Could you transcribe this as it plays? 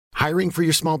Hiring for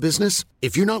your small business?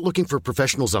 If you're not looking for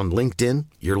professionals on LinkedIn,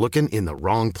 you're looking in the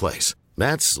wrong place.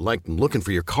 That's like looking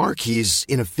for your car keys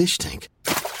in a fish tank.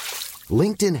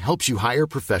 LinkedIn helps you hire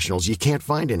professionals you can't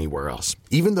find anywhere else,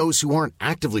 even those who aren't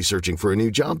actively searching for a new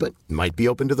job but might be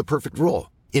open to the perfect role.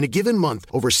 In a given month,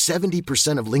 over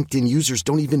 70% of LinkedIn users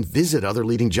don't even visit other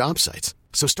leading job sites.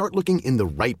 So start looking in the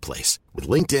right place. With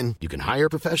LinkedIn, you can hire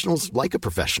professionals like a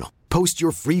professional. Post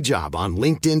your free job on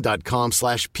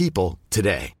linkedin.com/people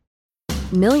today.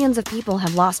 Millions of people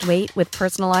have lost weight with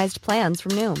personalized plans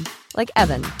from Noom. Like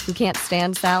Evan, who can't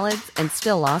stand salads and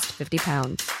still lost 50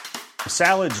 pounds.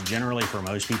 Salads generally for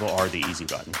most people are the easy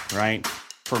button, right?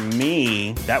 For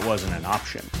me, that wasn't an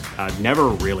option. I never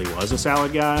really was a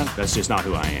salad guy. That's just not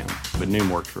who I am. But Noom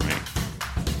worked for me.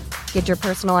 Get your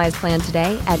personalized plan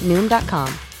today at Noom.com.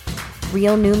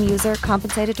 Real Noom user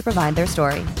compensated to provide their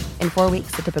story. In 4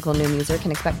 weeks, the typical Noom user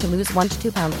can expect to lose 1 to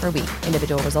 2 pounds per week.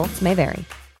 Individual results may vary.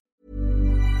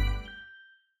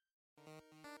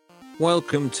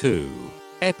 Welcome to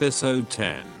episode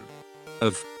 10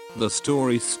 of The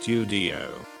Story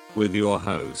Studio with your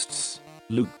hosts,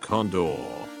 Luke Condor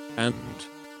and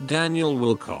Daniel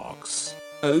Wilcox.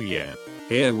 Oh yeah,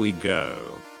 here we go.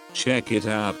 Check it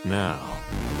out now.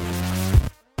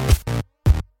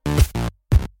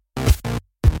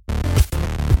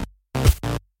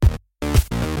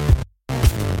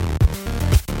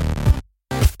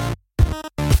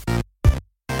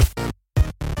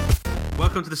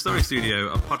 Welcome to The Story Studio,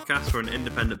 a podcast where an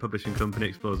independent publishing company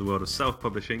explores the world of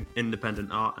self-publishing, independent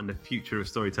art, and the future of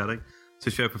storytelling. It's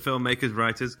a show for filmmakers,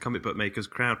 writers, comic book makers,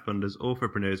 crowdfunders,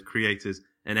 authorpreneurs, creators,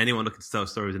 and anyone looking to tell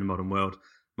stories in the modern world.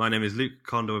 My name is Luke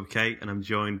Condor with K, and I'm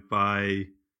joined by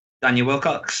Daniel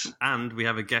Wilcox. And we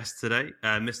have a guest today,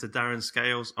 Mr. Darren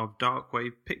Scales of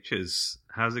Darkwave Pictures.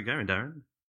 How's it going, Darren?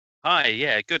 Hi,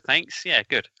 yeah, good, thanks. Yeah,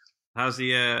 good. How's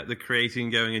the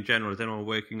creating going in general? Is anyone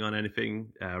working on anything,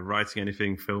 writing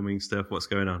anything, filming stuff? What's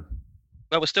going on?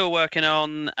 Well, we're still working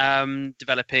on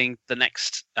developing the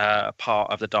next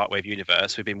part of the Darkwave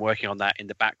universe. We've been working on that in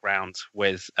the background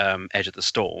with Edge of the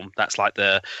Storm. That's like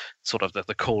the sort of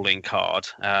the calling card.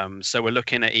 So we're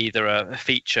looking at either a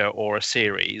feature or a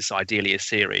series, ideally a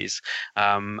series,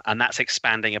 and that's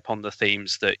expanding upon the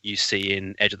themes that you see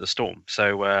in Edge of the Storm.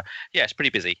 So yeah, it's pretty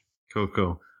busy.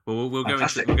 Cool. Well, we'll go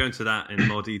into that in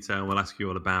more detail. We'll ask you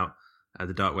all about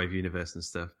the Darkwave universe and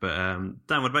stuff. But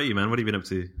Dan, what about you, man? What have you been up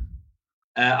to?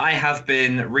 I have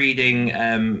been reading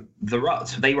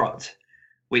They Rot,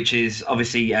 which is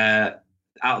obviously out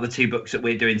of the two books that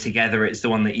we're doing together, it's the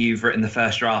one that you've written the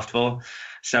first draft for.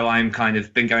 So I'm kind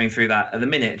of been going through that at the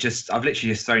minute. I've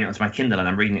literally just thrown it onto my Kindle and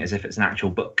I'm reading it as if it's an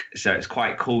actual book. So it's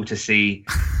quite cool to see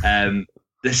the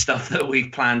stuff that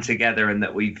we've planned together and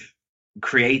that we've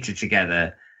created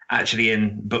together actually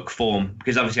in book form.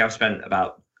 Because obviously I've spent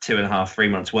about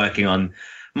 2.5-3 months working on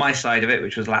my side of it,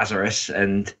 which was Lazarus,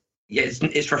 and yeah,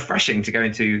 it's refreshing to go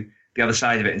into the other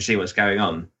side of it and see what's going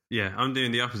on. Yeah, I'm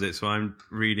doing the opposite. So I'm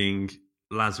reading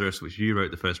Lazarus, which you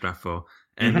wrote the first draft for,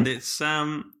 and it's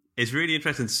really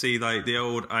interesting to see like the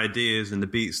old ideas and the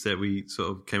beats that we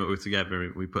sort of came up with together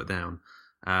and we put down,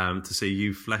 to see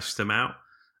you fleshed them out.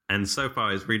 And so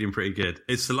far, it's reading pretty good.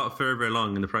 It's a lot further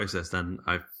along in the process than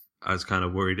I was kind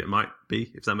of worried it might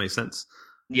be, if that makes sense.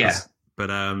 Yeah,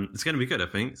 but it's going to be good. I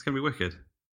think it's going to be wicked.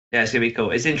 Yeah, it's going to be cool.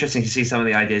 It's interesting to see some of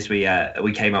the ideas we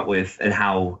came up with and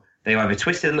how they've either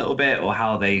twisted a little bit or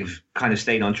how they've kind of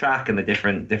stayed on track and the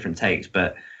different takes.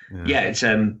 But yeah it's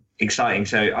exciting.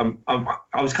 So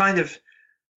I was kind of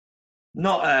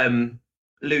not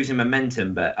losing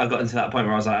momentum, but I got into that point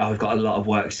where I was like, oh, I've got a lot of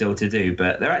work still to do.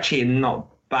 But they're actually in not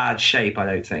bad shape, I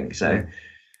don't think. So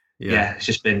yeah it's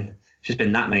just been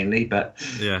that mainly. But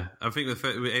yeah, I think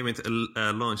we're aiming to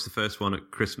launch the first one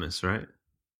at Christmas, right?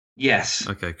 Yes.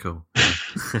 Okay, cool.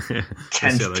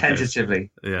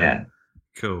 Tentatively. Yeah.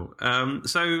 Cool.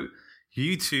 So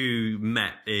you two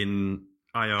met in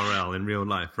IRL, in real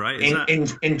life, right?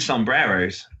 In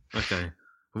sombreros. Okay.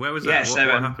 Where was that?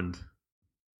 Yeah, what happened?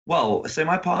 Well, so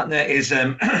my partner is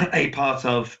a part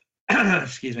of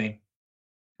excuse me.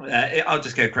 I'll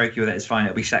just go croaky with it. It's fine.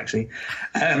 It'll be sexy.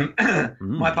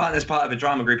 My partner's part of a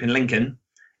drama group in Lincoln,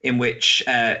 in which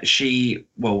me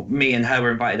and her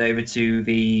were invited over to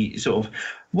the sort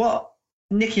of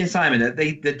Nikki and Simon, are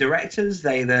they the directors?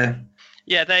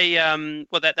 Yeah,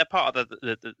 they're part of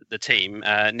the team.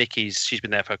 She's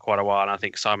been there for quite a while, and I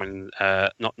think Simon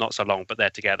not so long, but they're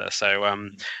together. So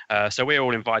so we're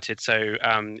all invited. So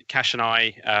Cash and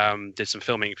I did some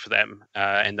filming for them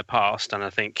in the past, and I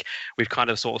think we've kind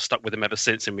of sort of stuck with them ever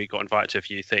since. And we got invited to a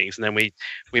few things, and then we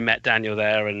met Daniel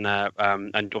there, and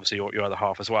obviously your other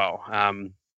half as well.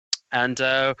 And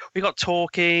we got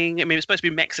talking. I mean, it was supposed to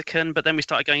be Mexican, but then we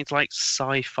started going into like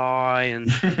sci-fi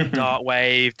and dark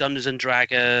wave, Dungeons and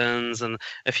Dragons, and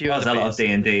a few other There's a lot of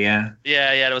D&D, yeah.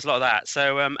 Yeah, there was a lot of that.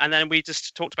 So, and then we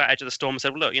just talked about Edge of the Storm and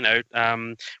said, well, look,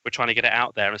 we're trying to get it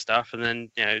out there and stuff. And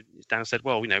then, Dan said,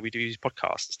 well, we do these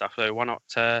podcasts and stuff, so why not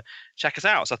check us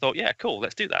out? So I thought, yeah, cool,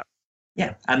 let's do that.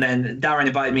 Yeah, and then Darren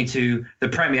invited me to the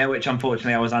premiere, which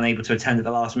unfortunately I was unable to attend at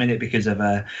the last minute because of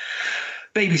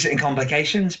babysitting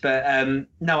complications. But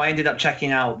no, I ended up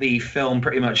checking out the film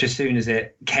pretty much as soon as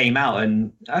it came out,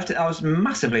 and I was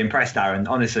massively impressed, Darren.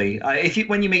 Honestly,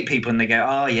 when you meet people and they go,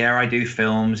 "Oh yeah, I do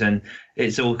films," and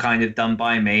it's all kind of done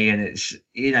by me, and it's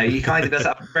you kind of there's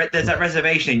that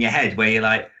reservation in your head where you're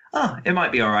like, "Oh, it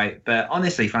might be all right," but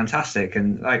honestly, fantastic.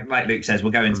 And like Luke says,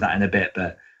 we'll go into that in a bit,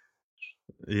 but.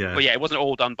 Yeah. Well, yeah, it wasn't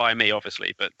all done by me,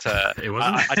 obviously, but it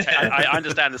wasn't. I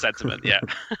understand the sentiment. Yeah.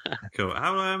 Cool.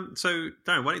 So,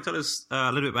 Darren, why don't you tell us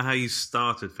a little bit about how you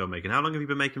started filmmaking? How long have you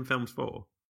been making films for?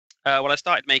 Well, I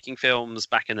started making films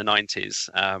back in the 90s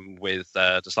with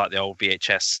just like the old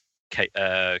VHS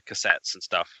cassettes and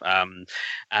stuff.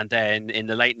 And then in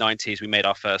the late 90s, we made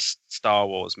our first Star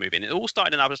Wars movie. And it all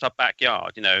started in our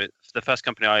backyard. The first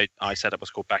company I set up was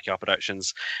called Backyard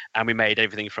Productions. And we made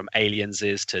everything from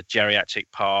Alienses to Geriatric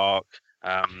Park,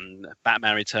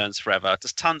 Batman Returns Forever,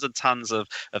 just tons and tons of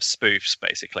spoofs,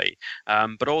 basically.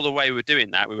 But all the way we were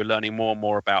doing that, we were learning more and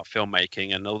more about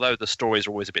filmmaking. And although the stories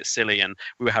were always a bit silly and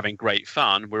we were having great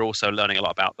fun, we were also learning a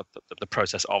lot about the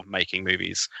process of making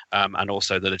movies and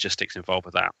also the logistics involved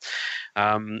with that.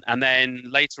 And then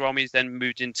later on, we then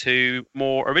moved into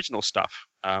more original stuff.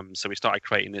 So we started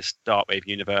creating this dark wave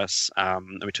universe,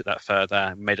 and we took that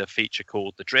further. Made a feature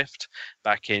called The Drift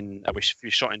back in. We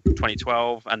shot in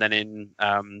 2012, and then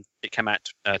it came out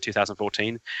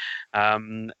 2014.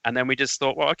 And then we just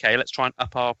thought, well, okay, let's try and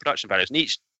up our production values. And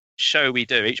each show we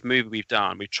do, each movie we've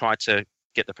done, we've tried to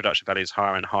get the production values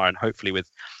higher and higher. And hopefully, with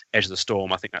Edge of the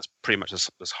Storm, I think that's pretty much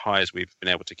as high as we've been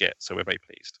able to get. So we're very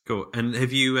pleased. Cool. And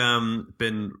have you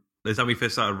been? Is that when you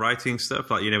first started writing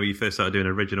stuff? Like, when you first started doing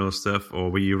original stuff,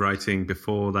 or were you writing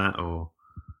before that, or?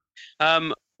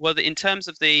 Well, in terms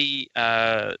of the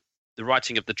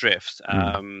writing of The Drift,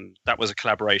 that was a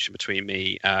collaboration between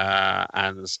me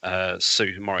and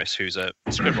Sue Morris, who's a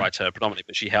scriptwriter predominantly,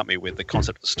 but she helped me with the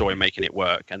concept of the story, making it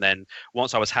work. And then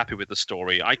once I was happy with the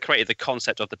story, I created the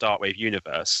concept of the Dark Wave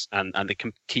universe and the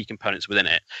key components within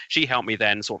it. She helped me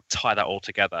then sort of tie that all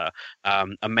together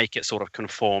and make it sort of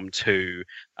conform to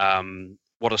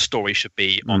what a story should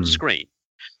be on screen.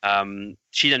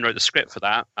 She then wrote the script for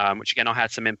that, which again I had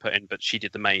some input in, but she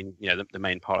did the main, the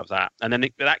main part of that. And then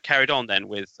that carried on then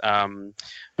with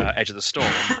Edge of the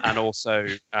Storm and also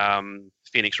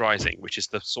Phoenix Rising, which is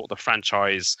the sort of the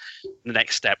franchise, the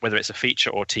next step, whether it's a feature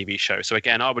or TV show. So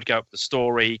again, I would go up with the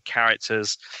story,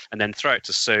 characters, and then throw it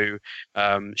to Sue.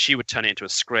 She would turn it into a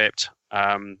script.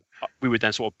 We would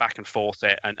then sort of back and forth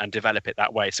it and develop it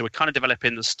that way. So we're kind of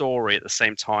developing the story at the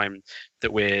same time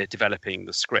that we're developing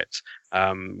the script,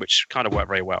 which kind of worked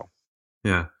very well.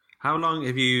 Yeah. How long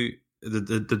have you,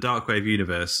 the Dark Wave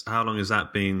universe, how long has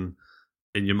that been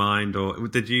in your mind? Or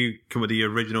did you come with the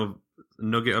original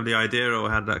nugget of the idea, or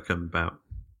how did that come about?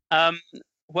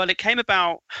 Well, it came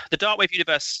about, the Dark Wave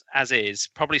universe as is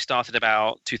probably started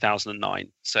about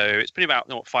 2009. So it's been about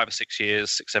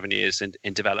 7 years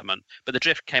in development. But The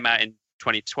Drift came out in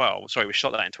 2012. Sorry, we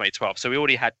shot that in 2012. So we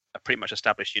already had a pretty much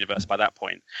established universe by that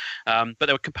point. But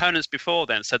there were components before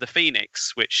then. So the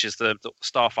Phoenix, which is the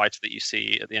starfighter that you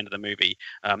see at the end of the movie,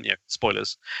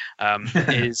 spoilers,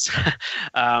 is...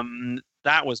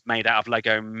 that was made out of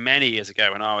Lego many years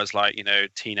ago when I was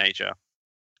teenager.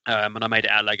 And I made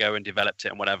it out of Lego and developed it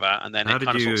and whatever. And then how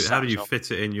did you fit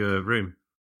it in your room?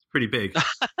 It's pretty big.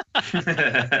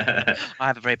 I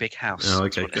have a very big house. Oh,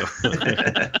 okay, cool.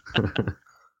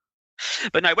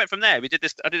 But no, it went from there. I did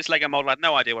this Lego model. I had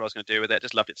no idea what I was going to do with it. I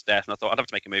just loved it to death. And I thought, I'd love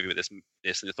to make a movie with this. And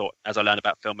I thought, as I learned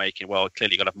about filmmaking, well,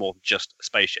 clearly you've got to have more than just a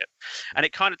spaceship. And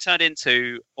it kind of turned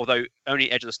into, although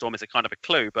only Edge of the Storm is a kind of a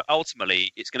clue, but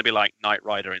ultimately it's going to be like Knight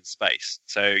Rider in space.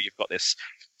 So you've got this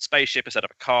spaceship instead of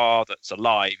a car that's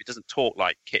alive. It doesn't talk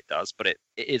like Kit does, but it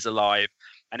is alive.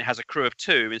 And it has a crew of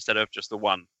 2 instead of just the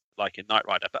 1, like in Knight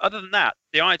Rider. But other than that,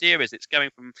 the idea is it's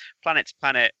going from planet to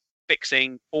planet,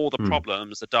 fixing all the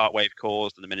problems the Dark Wave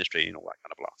caused and the Ministry and all that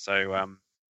kind of blah. So,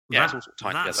 it's all sort of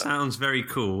tied together. That sounds very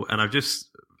cool. And I've just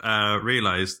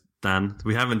realised, Dan,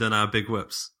 we haven't done our big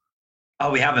whoops.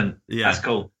 Oh, we haven't? Yeah. That's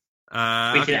cool. We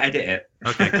can edit it.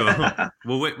 Okay,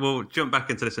 cool. We'll jump back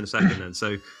into this in a second then.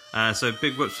 So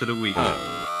big whoops for the week.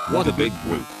 What a big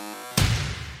whoop.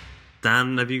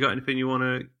 Dan, have you got anything you want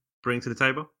to bring to the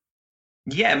table?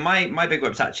 Yeah, my big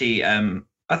whoop's actually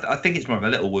I think it's more of a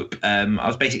little whoop. I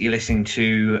was basically listening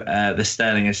to the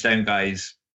Sterling and Stone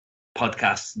guys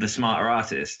podcast, The Smarter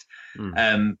Artist.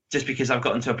 Just because I've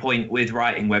gotten to a point with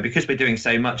writing where, because we're doing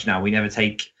so much now, we never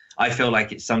take, I feel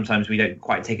like it's sometimes we don't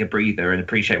quite take a breather and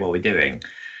appreciate what we're doing.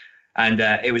 And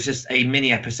it was just a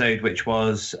mini episode, which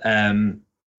was,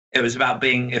 it was about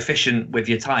being efficient with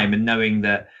your time and knowing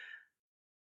that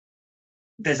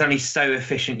there's only so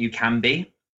efficient you can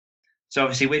be. So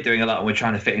obviously we're doing a lot and we're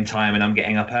trying to fit in time, and I'm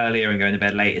getting up earlier and going to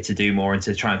bed later to do more and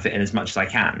to try and fit in as much as I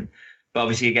can. But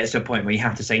obviously it gets to a point where you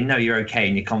have to say, no, you're okay,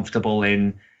 and you're comfortable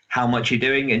in how much you're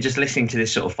doing. And just listening to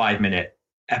this sort of 5-minute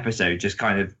episode just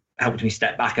kind of helped me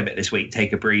step back a bit this week,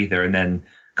 take a breather, and then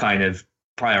kind of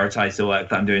prioritize the work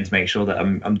that I'm doing to make sure that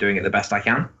I'm doing it the best I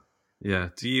can. Yeah.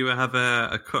 Do you have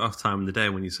a cut-off time in the day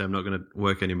when you say I'm not going to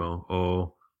work anymore?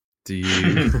 Or do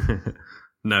you...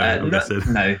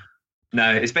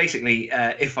 No, it's basically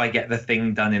if I get the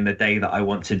thing done in the day that I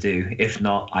want to do. If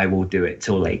not, I will do it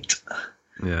till late.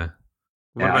 Yeah.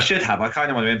 I should have. I kind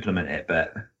of want to implement it,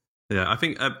 but... Yeah, I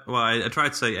think, I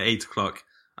tried to say at 8 o'clock,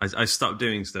 I stopped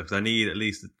doing stuff because I need at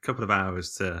least a couple of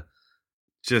hours to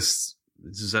just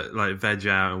like veg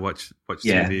out and watch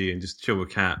TV and just chill with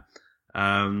Cat.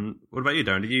 What about you,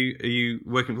 Darren? Are you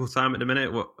working full time at the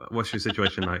minute? What's your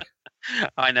situation like?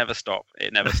 I never stop.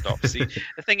 It never stops. See,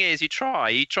 the thing is, you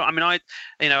try. I mean, I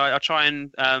try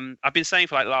and I've been saying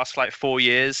for like the last 4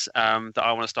 years that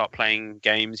I want to start playing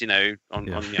games, on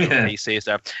PC and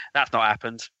stuff. That's not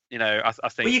happened. I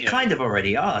think. Well, you kind of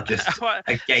already are. Just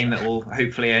a game that will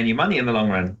hopefully earn you money in the long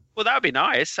run. Well, that would be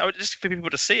nice. I would just for people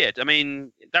to see it. I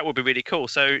mean, that would be really cool.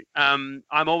 So, I'm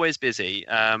always busy.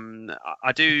 I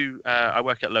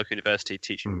work at a local university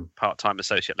teaching part-time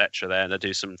associate lecturer there, and I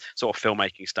do some sort of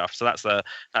filmmaking stuff. So that's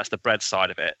the bread side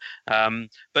of it.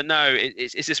 But no,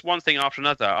 it's this one thing after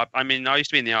another. I mean, I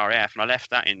used to be in the RAF, and I left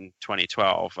that in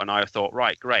 2012, and I thought,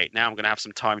 right, great, now I'm going to have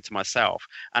some time to myself,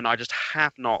 and I just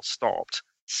have not stopped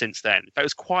since then. It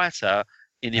was quieter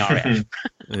in the RAF.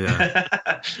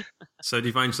 Yeah. So do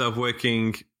you find yourself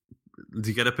working, do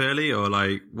you get up early, or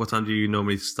like what time do you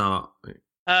normally start?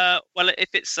 Well, if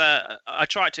it's, I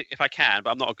try to if I can, but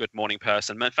I'm not a good morning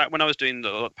person. In fact, when I was doing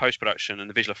the post-production and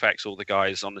the visual effects, all the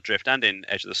guys on The Drift and in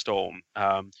Edge of the Storm,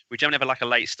 we generally have like a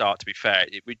late start, to be fair.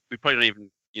 We probably don't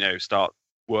even, start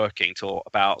working till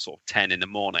about sort of 10 in the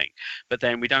morning. But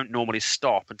then we don't normally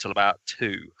stop until about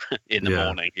 2 in the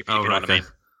morning, if you know what I mean.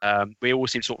 We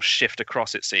always seem to sort of shift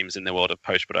across, it seems, in the world of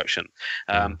post-production.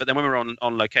 But then when we were on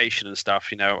location and stuff,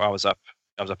 I was up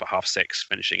at 6:30,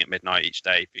 finishing at midnight each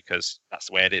day, because that's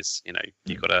the way it is.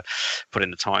 You've got to put in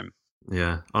the time.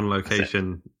 Yeah, on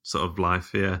location sort of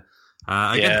life. Yeah.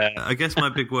 I guess my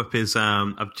big whoop is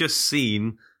I've just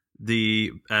seen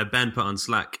the Ben put on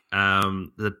Slack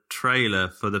the trailer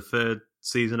for the 3rd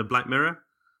season of Black Mirror.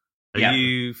 Are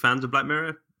you fans of Black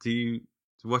Mirror? Do you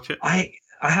watch it?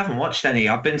 I haven't watched any.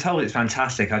 I've been told it's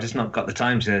fantastic. I've just not got the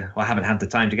time to. Well, I haven't had the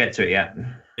time to get to it yet.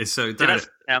 It's so. That's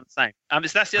the same.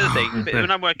 That's the other thing. But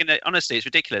when I'm working, honestly, it's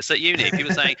ridiculous. At uni,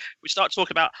 people saying we start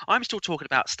talking about. I'm still talking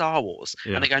about Star Wars,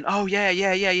 and they're going, "Oh yeah.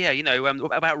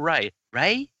 About Rey.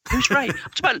 Rey? Who's Rey?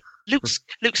 I'm talking about Luke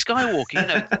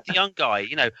Skywalker. The young guy.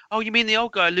 Oh, you mean the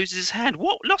old guy loses his hand?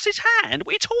 What? Lost his hand?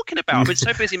 What are you talking about? I've been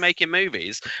so busy making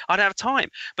movies, I don't have time.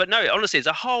 But no, honestly, it's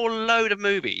a whole load of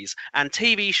movies and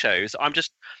TV shows. I'm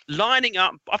just lining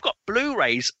up. I've got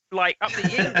Blu-rays like up the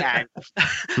yin yang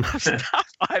of stuff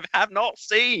I have not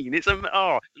seen. It's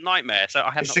a nightmare. So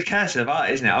I have. It's the curse of art,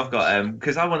 isn't it? I've got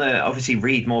because I want to obviously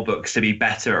read more books to be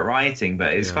better at writing,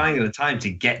 but it's finding the time to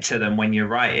get to them when you're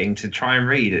writing to try and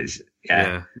read.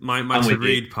 My to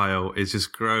read pile is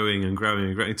just growing and growing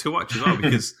and growing to watch as well,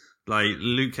 because like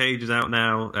Luke Cage is out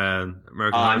now.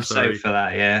 I'm so for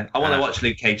that. Yeah, I want to watch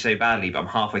Luke Cage so badly, but I'm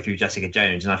halfway through Jessica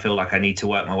Jones, and I feel like I need to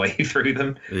work my way through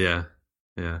them. Yeah.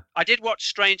 I did watch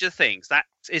Stranger Things. That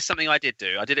is something I did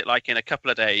do. I did it like in a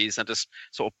couple of days and just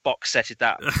sort of box setted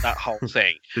that whole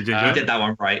thing. Did you did that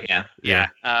one right? Yeah.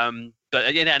 But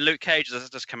and Luke Cage has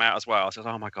just come out as well. So I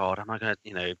was, oh my god, am I going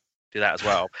to do that as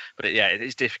well? But it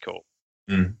is difficult.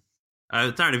 Darren,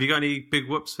 have you got any big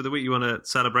whoops for the week? You want to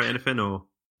celebrate anything or?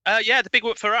 The big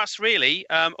whoop for us really.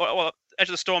 Edge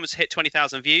of the Storm has hit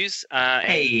 20,000 views,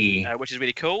 which is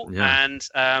really cool. Yeah. And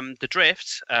The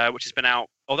Drift, which has been out,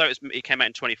 although it came out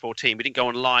in 2014, we didn't go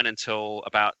online until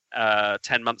about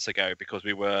 10 months ago, because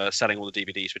we were selling all the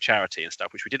DVDs for charity and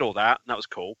stuff, which we did all that, and that was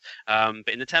cool. But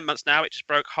in the 10 months now, it just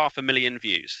broke 500,000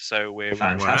 views. So we're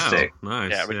fantastic. Wow.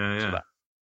 Nice.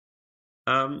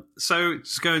 So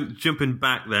just jumping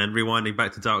back then, rewinding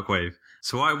back to Darkwave.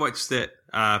 So I watched it,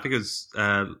 I think it was,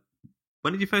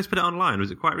 when did you first put it online?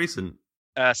 Was it quite recent?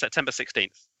 September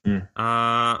 16th.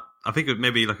 I think it was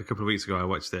maybe like a couple of weeks ago I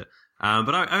watched it.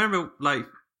 But I remember like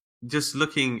just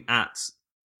looking at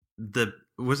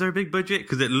was there a big budget?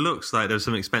 Because it looks like there's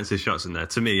some expensive shots in there,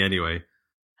 to me anyway.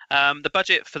 The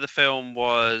budget for the film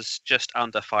was just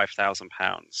under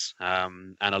 £5,000,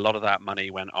 and a lot of that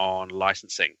money went on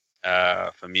licensing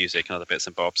for music and other bits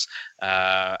and bobs,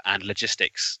 and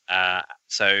logistics.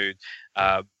 So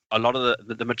a lot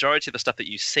of the majority of the stuff that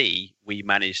you see, we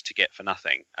managed to get for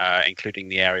nothing, including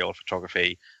the aerial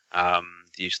photography,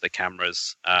 the use of the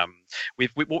cameras.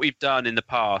 What we've done in the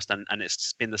past, and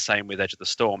it's been the same with Edge of the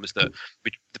Storm, is that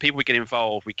the people we get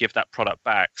involved, we give that product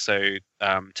back. So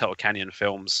Turtle Canyon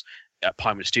Films at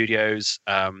Pinewood Studios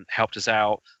helped us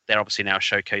out. They're obviously now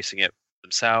showcasing it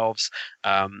themselves,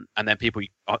 and then people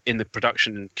in the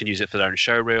production can use it for their own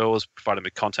show reels, provide them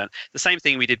with content. The same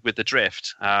thing we did with The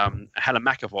Drift. Helen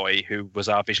McAvoy, who was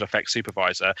our visual effects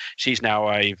supervisor, she's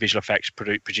now a visual effects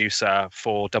producer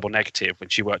for Double Negative when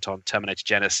she worked on Terminator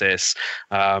Genesis,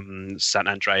 San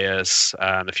Andreas,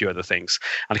 and a few other things.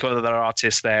 And a couple of other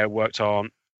artists there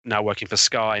now working for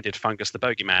Sky and did Fungus the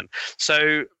Bogeyman.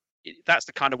 So that's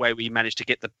the kind of way we managed to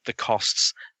get the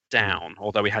costs down,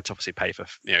 although we had to obviously pay for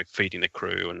feeding the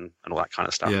crew and all that kind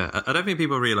of stuff. Yeah, I don't think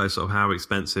people realise sort of how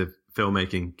expensive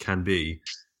filmmaking can be.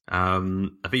 I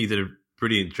think you did a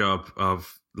brilliant job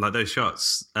of like those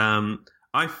shots. I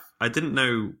didn't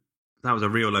know that was a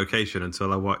real location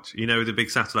until I watched, the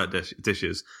big satellite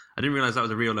dishes. I didn't realise that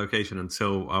was a real location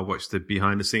until I watched the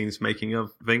behind the scenes making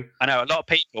of thing. I know a lot of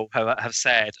people have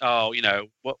said, "Oh,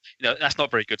 that's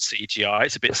not very good CGI.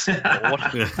 It's a bit small."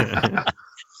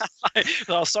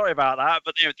 Well, sorry about that,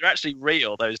 but they're actually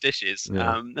real, those dishes.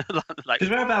 Yeah. Because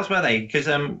whereabouts were they? Because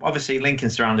obviously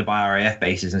Lincoln's surrounded by RAF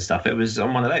bases and stuff. It was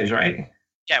on one of those, right?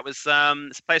 Yeah, it was.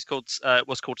 It's a place called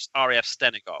RAF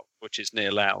Stenigov, which is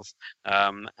near Louth,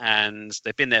 and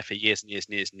they've been there for years and years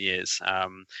and years and years.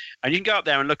 And you can go up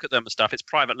there and look at them and stuff. It's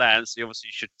private land, so you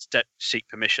obviously should seek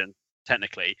permission.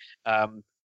 Technically,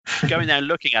 going there and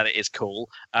looking at it is cool,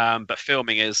 but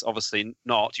filming is obviously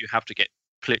not. You have to get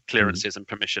clearances and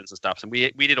permissions and stuff, and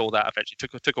we did all that eventually.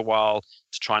 Took a while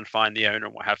to try and find the owner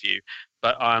and what have you,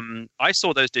 but I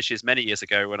saw those dishes many years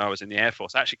ago when I was in the Air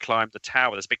Force. I actually climbed the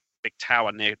tower. There's a big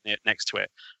tower near next to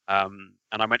it, and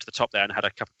I went to the top there and had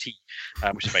a cup of tea,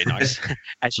 which is very nice,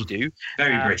 as you do.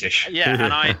 Very British. Yeah,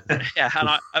 and I'll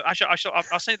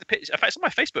send you the picture. In fact, it's on my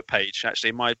Facebook page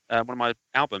actually. My one of my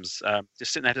albums,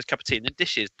 just sitting there, just a cup of tea, and the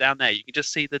dishes down there. You can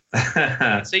just see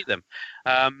see them.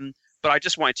 But I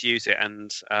just wanted to use it,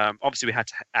 and obviously we had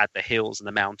to add the hills and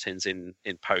the mountains in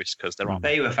post because they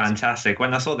were fantastic.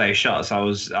 When I saw those shots,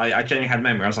 I genuinely had a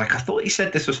moment where I was like, I thought you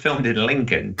said this was filmed in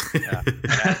Lincoln.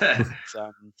 It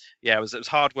was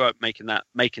hard work making that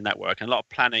work, and a lot of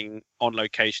planning on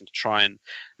location to try and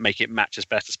make it match as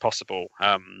best as possible.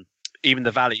 Even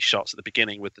the valley shots at the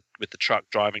beginning with the truck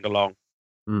driving along.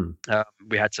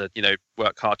 We had to,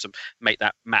 work hard to make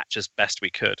that match as best we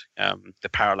could, the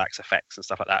parallax effects and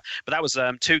stuff like that. But that was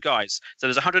 2 guys. So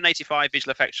there's 185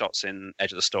 visual effects shots in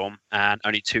Edge of the Storm, and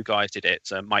only 2 guys did it,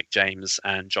 Mike James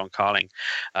and John Carling.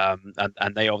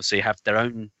 And they obviously have their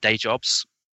own day jobs.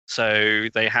 So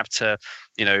they have to,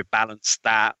 balance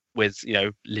that with,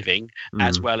 living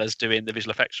as well as doing the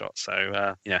visual effects shots.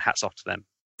 So, hats off to them.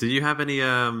 Did you have any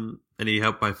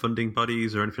help by funding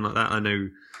bodies or anything like that? I know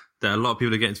that a lot of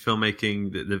people are getting into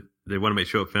filmmaking. They want to make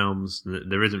short films.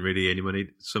 There isn't really any money.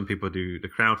 Some people do the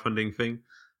crowdfunding thing,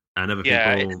 and other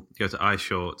people go to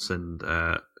iShorts, and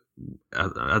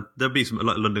there'll be some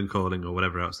like London Calling or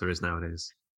whatever else there is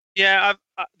nowadays. Yeah,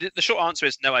 the short answer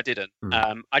is no, I didn't.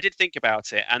 I did think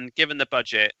about it, and given the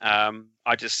budget,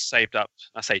 I just saved up.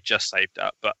 I say just saved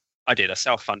up, but I did. I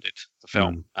self-funded the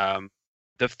film.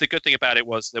 The good thing about it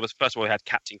was first of all, we had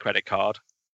Captain Credit Card.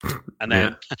 And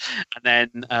then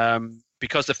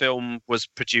because the film was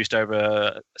produced over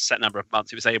a set number of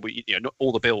months, it was able, not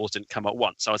all the bills didn't come at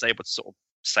once. So I was able to sort of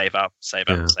save up,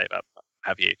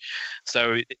 have you.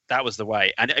 So that was the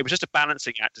way. And it was just a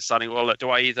balancing act, deciding, well, look,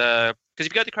 do I either, because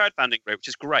if you go the crowdfunding route, which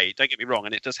is great, don't get me wrong,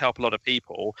 and it does help a lot of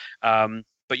people,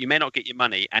 but you may not get your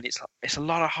money, and it's a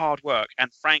lot of hard work.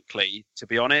 And frankly, to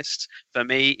be honest, for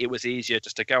me, it was easier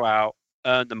just to go out,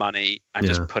 earn the money and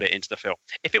just put it into the film.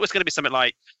 If it was going to be something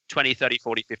like 20, 30,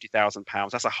 40, 50,000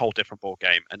 pounds, that's a whole different ball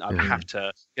game. And I'd have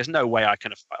to, there's no way I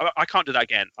can't do that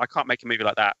again. I can't make a movie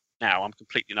like that now. I'm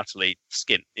completely and utterly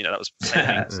skint. That was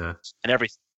savings and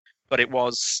everything. But it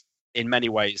was in many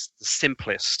ways the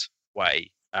simplest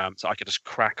way. So I could just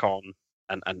crack on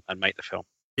and make the film.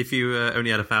 If you only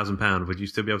had £1,000, would you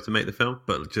still be able to make the film,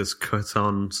 but just cut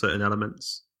on certain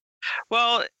elements?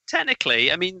 Well,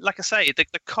 technically, I mean, like I say, the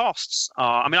costs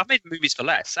are. I mean, I've made movies for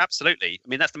less. Absolutely. I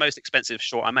mean, that's the most expensive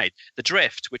short I made. The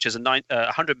Drift, which is a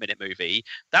 100-minute movie,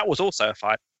 that was also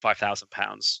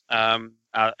 £5,000.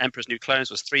 Emperor's New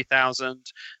Clones was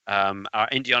 3,000. Our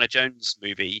Indiana Jones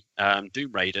movie,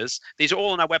 Doom Raiders. These are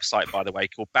all on our website, by the way,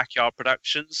 called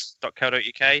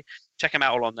backyardproductions.co.uk. Check them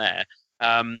out all on there.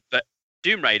 But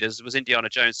Doom Raiders was Indiana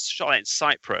Jones shot in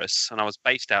Cyprus, and I was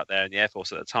based out there in the Air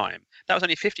Force at the time. That was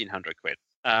only 1,500 quid.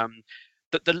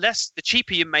 The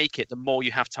cheaper you make it, the more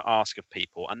you have to ask of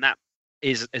people, and that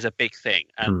is a big thing.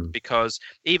 And because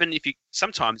even if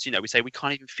sometimes we say we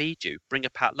can't even feed you, bring a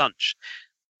packed lunch.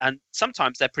 And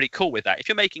sometimes they're pretty cool with that. If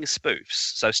you're making spoofs,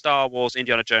 so Star Wars,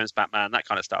 Indiana Jones, Batman, that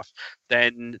kind of stuff,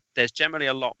 then there's generally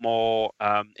a lot more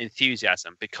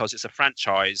enthusiasm because it's a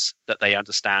franchise that they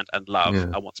understand and love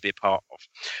and want to be a part of.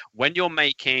 When you're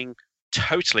making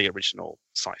totally original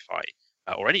sci-fi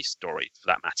or any story for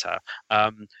that matter,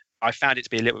 I found it to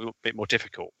be a little bit more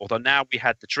difficult. Although now we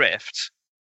had The Drift,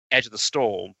 Edge of the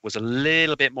Storm was a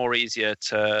little bit more easier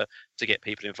to get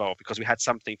people involved because we had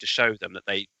something to show them that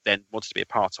they then wanted to be a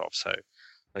part of. So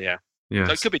yeah.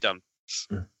 So it could be done,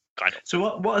 kind of.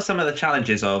 So what are some of the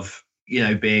challenges of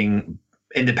being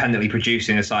independently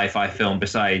producing a sci-fi film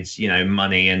besides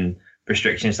money and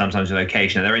restrictions, sometimes of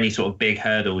location? Are there any sort of big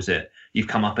hurdles that you've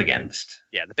come up against?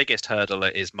 Yeah, the biggest hurdle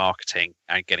is marketing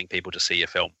and getting people to see your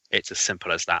film. It's as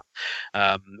simple as that.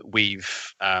 We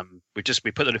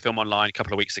put the film online a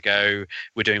couple of weeks ago.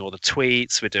 We're doing all the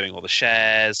tweets, we're doing all the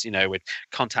shares. We're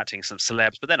contacting some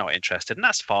celebs, but they're not interested, and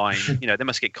that's fine. They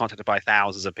must get contacted by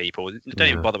thousands of people. Don't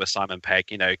even bother with Simon Pegg,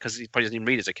 because he probably doesn't even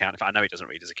read his account. In fact, I know he doesn't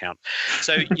read his account.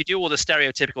 So you do all the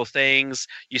stereotypical things.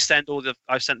 You send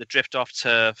I've sent The Drift off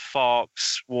to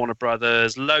Fox, Warner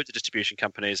Brothers, loads of distribution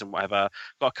companies, and whatever.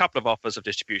 Got a couple of offers of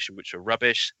distribution which were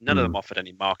rubbish. None of them offered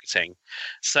any marketing.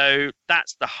 So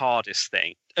that's the hardest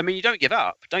thing. I mean, you don't give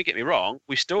up. Don't get me wrong.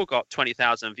 We've still got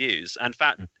 20,000 views. In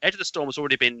fact, Edge of the Storm has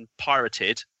already been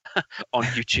pirated on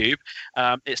YouTube.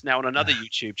 It's now on another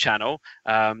YouTube channel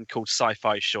called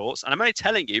Sci-Fi Shorts. And I'm only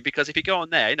telling you because if you go on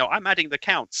there, I'm adding the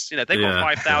counts. They've got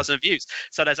 5,000 views.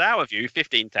 So there's our view,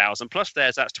 15,000, plus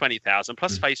theirs, that's 20,000,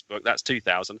 plus Facebook, that's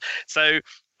 2,000. So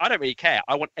I don't really care.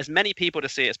 I want as many people to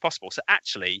see it as possible. So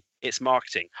actually, it's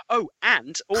marketing. Oh,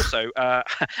 and also a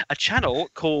channel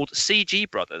called CG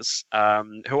Brothers,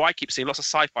 who I keep seeing lots of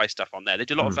sci-fi stuff on there. They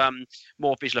do a lot of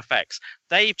more visual effects.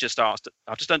 They've just asked,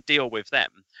 I've just done a deal with them,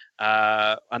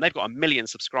 and they've got 1 million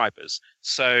subscribers.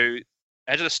 So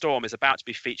Edge of the Storm is about to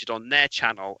be featured on their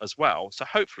channel as well. So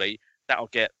hopefully that'll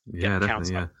get counts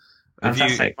up. Have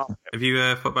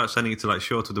you thought about sending it to like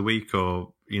Short of the Week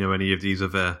or any of these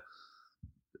other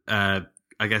I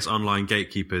guess online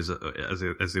gatekeepers,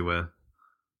 as they were?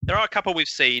 There are a couple we've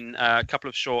seen, a couple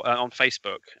of short on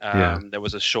Facebook. There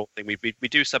was a short thing. We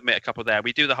do submit a couple there.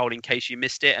 We do the whole in case you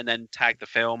missed it and then tag the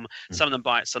film. Some of them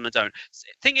buy it, some of them don't.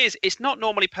 Thing is, it's not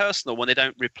normally personal when they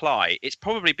don't reply. It's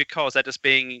probably because they're just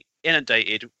being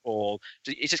inundated, or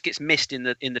it just gets missed in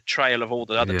the trail of all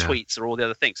the other tweets or all the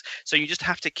other things. So you just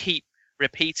have to keep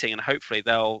repeating, and hopefully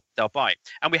they'll bite.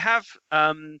 And we have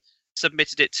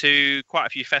submitted it to quite a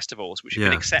few festivals, which have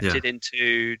been accepted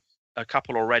into a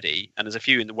couple already, and there's a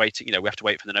few in the waiting. We have to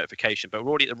wait for the notification, but we're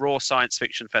already at the Raw Science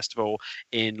Fiction Festival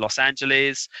in Los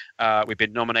Angeles. We've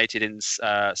been nominated in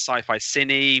Sci-Fi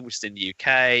Cine, which is in the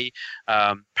UK.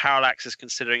 Parallax is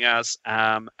considering us.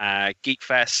 Geek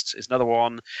Fest is another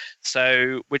one.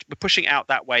 So we're pushing out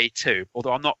that way too,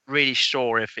 although I'm not really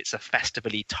sure if it's a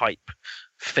festival-y type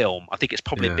film. I think it's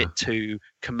probably a bit too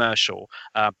commercial,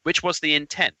 which was the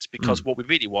intent, because what we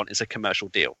really want is a commercial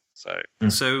deal. So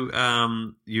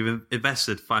you've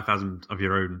invested 5,000 of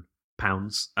your own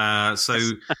pounds. So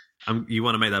you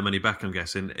want to make that money back, I'm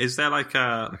guessing. Is there like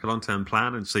a long-term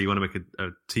plan? And so you want to make a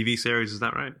TV series, is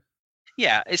that right?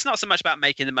 Yeah, it's not so much about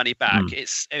making the money back.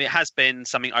 It has been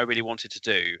something I really wanted to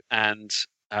do, and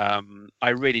I'm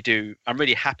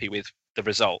really happy with the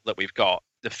result that we've got.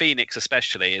 The Phoenix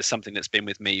especially is something that's been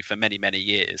with me for many, many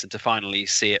years, and to finally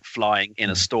see it flying in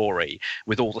a story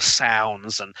with all the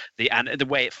sounds and the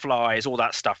way it flies, all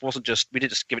that stuff we didn't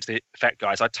just give it to the effect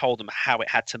guys. I told them how it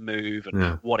had to move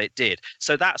and what it did.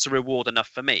 So that's a reward enough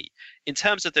for me. In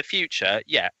terms of the future,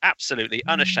 absolutely,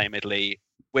 unashamedly,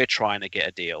 we're trying to get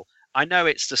a deal. I know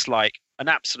it's just like an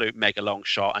absolute mega long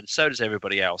shot, and so does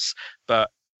everybody else, but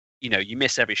you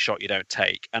miss every shot you don't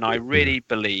take. And I really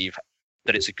believe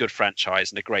that it's a good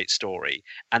franchise and a great story.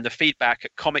 And the feedback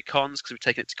at Comic Cons, because we've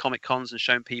taken it to Comic Cons and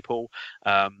shown people,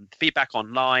 feedback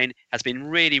online has been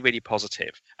really, really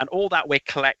positive. And all that we're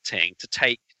collecting to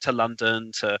take to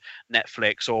London, to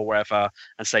Netflix or wherever,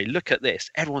 and say, look at this.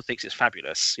 Everyone thinks it's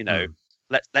fabulous.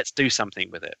 Let's do something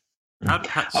with it.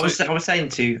 I was saying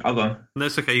to... Oh, go on. No,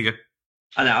 it's okay, you go.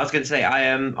 I know. I was going to say,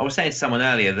 I was saying to someone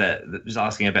earlier that was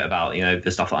asking a bit about,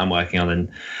 the stuff that I'm working on and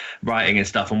writing and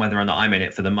stuff, and whether or not I'm in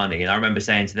it for the money. And I remember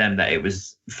saying to them that it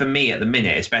was, for me at the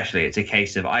minute, especially, it's a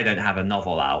case of I don't have a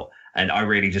novel out, and I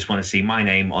really just want to see my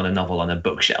name on a novel on a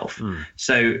bookshelf.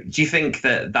 So do you think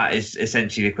that is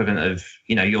essentially the equivalent of,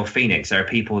 your Phoenix? There are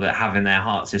people that have in their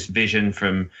hearts this vision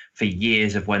for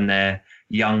years of when they're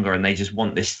younger and they just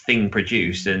want this thing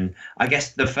produced. And I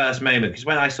guess the first moment, because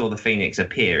when I saw the Phoenix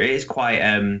appear, it is quite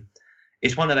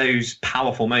it's one of those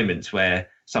powerful moments where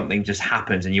something just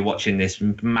happens and you're watching this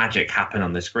magic happen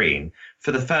on the screen.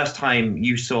 For the first time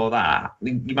you saw that,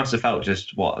 you must have felt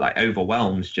just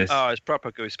overwhelmed. It's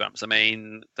proper goosebumps. I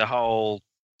mean,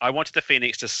 I wanted the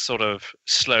Phoenix to sort of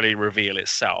slowly reveal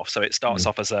itself. So it starts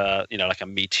off as a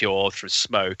meteor through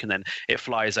smoke, and then it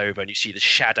flies over and you see the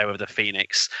shadow of the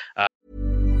Phoenix.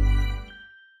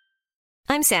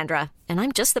 I'm Sandra, and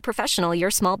I'm just the professional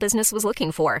your small business was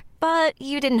looking for. But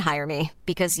you didn't hire me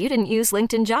because you didn't use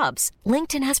LinkedIn Jobs.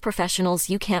 LinkedIn has professionals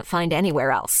you can't find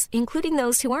anywhere else, including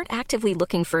those who aren't actively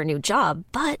looking for a new job,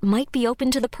 but might be open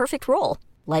to the perfect role,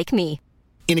 like me.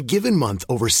 In a given month,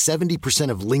 over 70%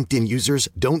 of LinkedIn users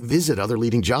don't visit other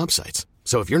leading job sites.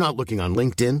 So if you're not looking on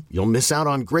LinkedIn, you'll miss out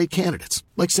on great candidates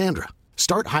like Sandra.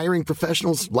 Start hiring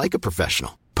professionals like a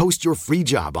professional. Post your free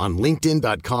job on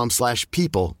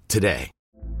linkedin.com/people today.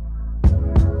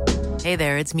 Hey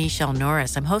there, it's Michelle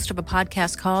Norris. I'm host of a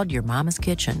podcast called Your Mama's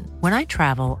Kitchen. When I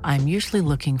travel, I'm usually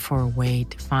looking for a way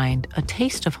to find a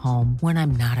taste of home when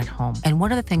I'm not at home. And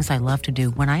one of the things I love to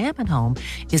do when I am at home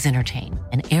is entertain.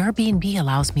 And Airbnb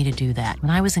allows me to do that.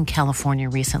 When I was in California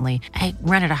recently, I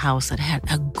rented a house that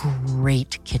had a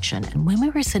great kitchen. And when we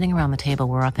were sitting around the table,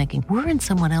 we were all thinking, we're in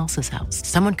someone else's house.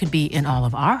 Someone could be in all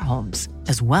of our homes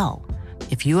as well.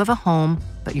 If you have a home,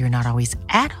 but you're not always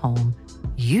at home,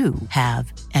 you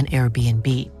have an Airbnb.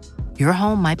 Your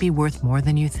home might be worth more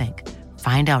than you think.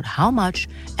 Find out how much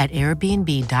at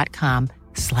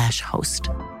airbnb.com/host.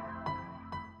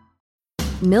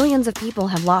 Millions of people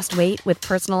have lost weight with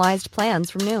personalized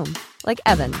plans from Noom. Like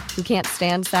Evan, who can't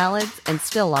stand salads and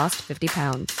still lost 50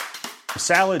 pounds.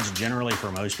 Salads generally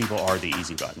for most people are the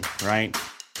easy button, right?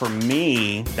 For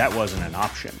me, that wasn't an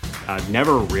option. I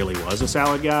never really was a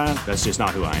salad guy. That's just not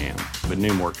who I am. But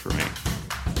Noom worked for me.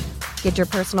 Get your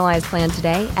personalized plan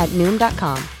today at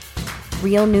Noom.com.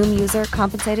 Real Noom user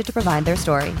compensated to provide their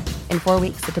story. In 4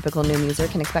 weeks, the typical Noom user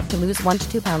can expect to lose 1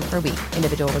 to 2 pounds per week.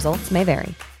 Individual results may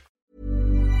vary.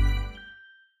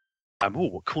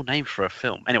 Cool name for a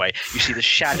film. Anyway, you see the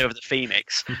shadow of the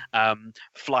Phoenix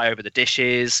fly over the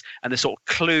dishes, and the sort of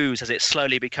clues as it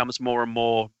slowly becomes more and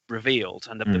more revealed,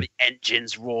 and the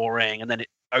engine's roaring, and then it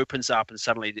opens up and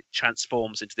suddenly it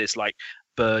transforms into this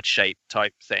bird shape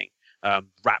type thing.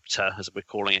 Raptor, as we're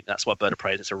calling it. That's what bird of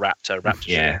prey is. It's a raptor.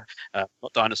 Yeah.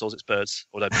 Not dinosaurs, it's birds.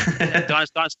 Although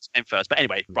dinosaurs came first. But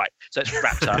anyway, right. So it's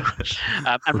raptor.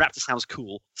 And raptor sounds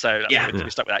cool. So we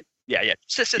stuck with that. Yeah.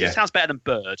 So it sounds better than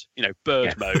bird.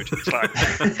 Bird mode. It's like,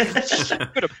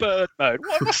 bit of bird mode.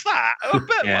 What's that? Oh,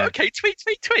 bird mode. Okay, tweet.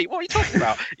 What are you talking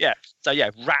about? Yeah. So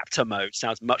raptor mode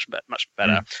sounds much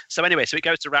better. So anyway, so it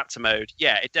goes to raptor mode.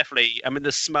 Yeah, it definitely,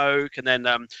 there's smoke, and then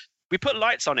we put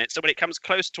lights on it, so when it comes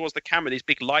close towards the camera, these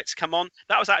big lights come on.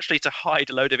 That was actually to hide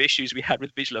a load of issues we had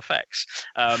with visual effects.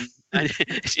 And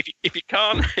if you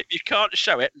can't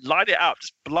show it, light it up,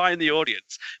 just blind the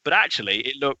audience. But actually,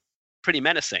 it looked pretty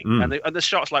menacing, and the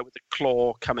shots with the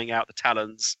claw coming out, the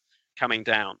talons coming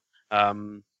down.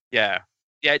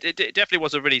 It definitely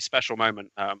was a really special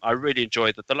moment. I really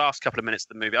enjoyed the last couple of minutes of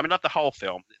the movie. I love the whole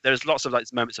film. There's lots of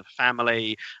moments of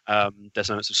family. There's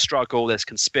moments of struggle. There's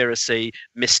conspiracy,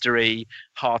 mystery,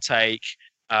 heartache.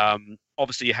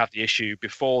 Obviously, you have the issue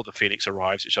before the Phoenix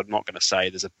arrives, which I'm not going to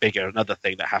say. There's another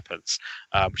thing that happens,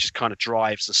 which just kind of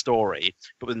drives the story.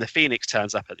 But when the Phoenix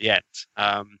turns up at the end,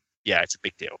 it's a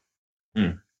big deal.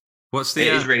 It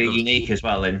is really unique as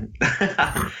well, and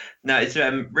no, it's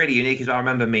really unique as well. I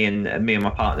remember me and my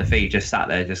partner Fee just sat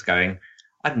there, just going,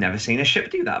 "I've never seen a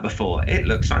ship do that before. It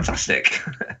looks fantastic."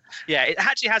 Yeah, it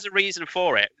actually has a reason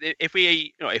for it.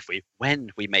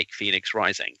 When we make Phoenix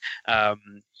Rising,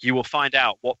 you will find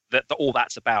out what all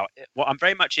that's about. Well, I'm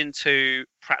very much into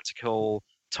practical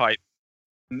type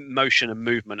motion and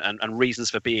movement and reasons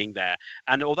for being there.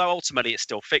 And although ultimately it's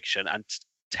still fiction, and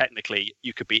technically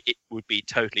it would be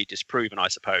totally disproven, I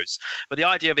suppose. But the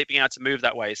idea of it being able to move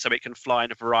that way so it can fly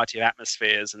in a variety of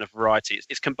atmospheres and a variety,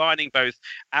 it's combining both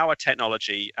our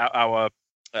technology, our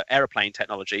aeroplane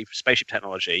technology, spaceship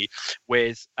technology,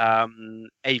 with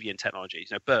avian technology,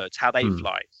 birds, how they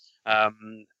fly.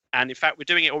 And in fact, we're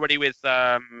doing it already with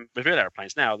real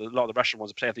airplanes now. A lot of the Russian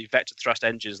ones have the vector thrust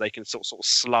engines. They can sort of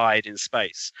slide in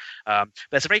space.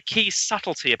 There's a very key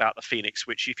subtlety about the Phoenix,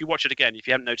 which if you watch it again, if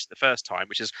you haven't noticed the first time,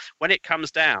 which is when it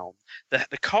comes down, the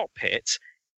cockpit,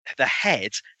 the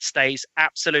head stays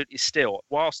absolutely still.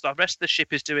 Whilst the rest of the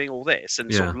ship is doing all this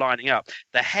and sort of lining up,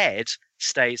 the head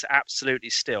stays absolutely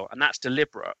still. And that's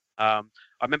deliberate. I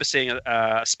remember seeing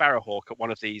a sparrowhawk at one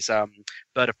of these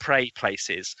bird of prey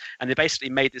places, and they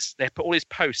basically made this. They put all these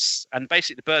posts, and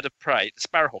basically the bird of prey, the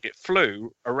sparrowhawk, it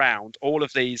flew around all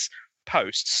of these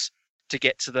posts to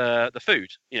get to the food.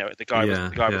 The guy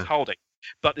was holding,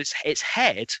 but its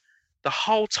head the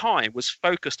whole time was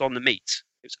focused on the meat.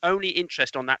 Its only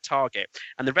interest on that target,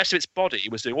 and the rest of its body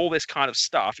was doing all this kind of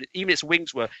stuff. Even its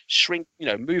wings were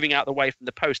moving out the way from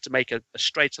the post to make a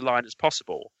straighter line as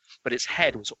possible. But its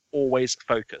head was always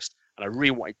focused, and I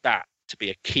really wanted that to be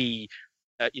a key,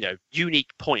 unique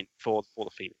point for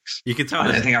the Phoenix. You can tell.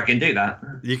 I don't think I can do that.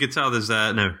 You can tell there's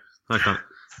no, I can't.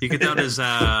 You can tell there's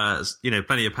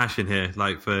plenty of passion here,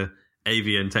 like for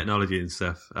avian technology and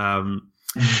stuff.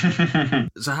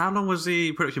 So how long was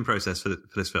the production process for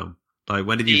this film? Like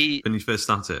when you first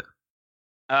start it?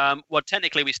 Well,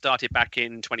 technically we started back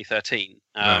in 2013,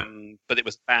 but it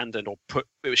was abandoned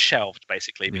it was shelved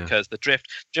basically because the drift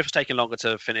was taking longer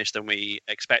to finish than we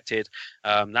expected.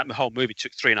 That whole movie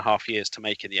took 3.5 years to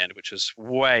make in the end, which was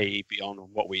way beyond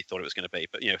what we thought it was going to be.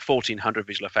 But 1,400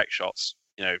 visual effects shots.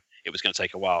 It was going to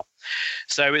take a while.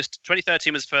 So it was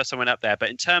 2013 was the first time I went up there.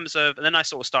 But in terms of, and then I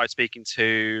sort of started speaking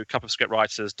to a couple of script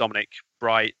writers, Dominic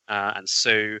Bright and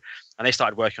Sue, and they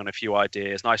started working on a few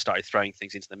ideas, and I started throwing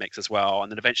things into the mix as well.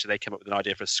 And then eventually they came up with an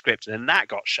idea for a script, and then that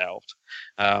got shelved,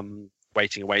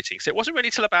 waiting. So it wasn't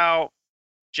really till about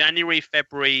January,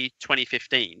 February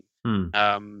 2015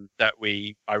 that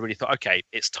I really thought, okay,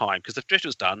 it's time, because the drift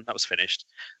was done, that was finished.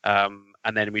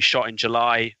 And then we shot in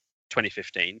July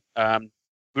 2015.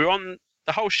 We were on,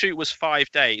 the whole shoot was 5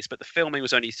 days, but the filming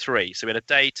was only 3. So we had a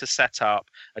day to set up,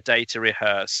 a day to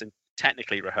rehearse, and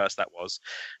technically rehearse that was.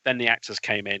 Then the actors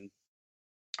came in,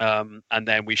 and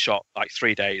then we shot like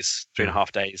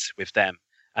 3.5 days with them.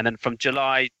 And then from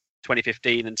July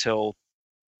 2015 until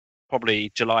probably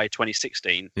July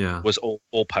 2016 was all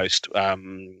post,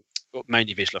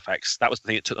 mainly visual effects. That was the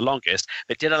thing that took the longest.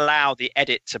 It did allow the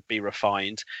edit to be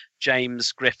refined.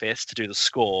 James Griffiths to do the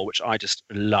score, which I just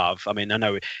love. I mean, I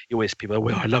know people are,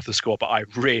 well, I love the score, but I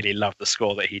really love the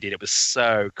score that he did. It was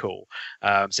so cool.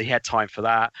 So he had time for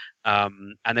that.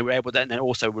 And they were able to, and then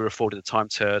also we were afforded the time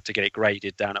to get it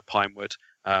graded down at Pinewood.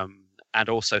 And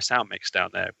also sound mix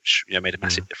down there, which made a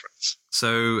massive difference.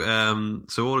 So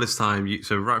all this time,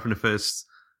 so right from the first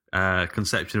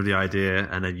conception of the idea,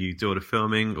 and then you do all the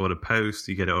filming or the post,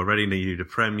 you get it all ready, and then you do the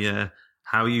premiere.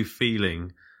 How are you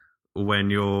feeling when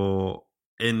you're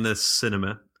in the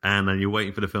cinema and then you're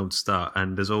waiting for the film to start,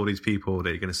 and there's all these people that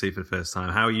you're going to see for the first time?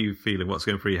 How are you feeling? What's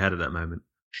going through your head at that moment?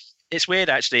 It's weird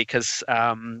actually, because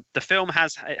the film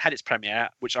had its premiere,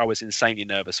 which I was insanely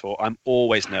nervous for. I'm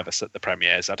always nervous at the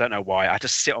premieres. I don't know why. I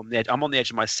just sit on the edge. I'm on the edge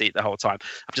of my seat the whole time.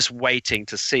 I'm just waiting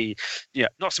to see,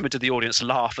 not so much of the audience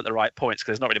laugh at the right points,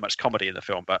 because there's not really much comedy in the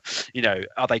film, but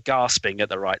are they gasping at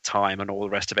the right time and all the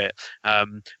rest of it.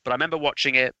 But I remember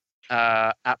watching it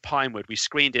at Pinewood. We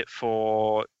screened it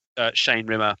for Shane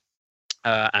Rimmer.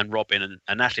 And Robin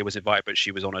and Natalie was invited, but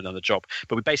she was on another job.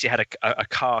 But we basically had a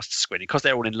cast screening because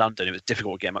they're all in London. It was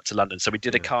difficult to get them up to London, so we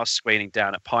did a cast screening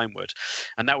down at Pinewood,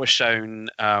 and that was shown.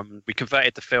 We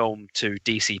converted the film to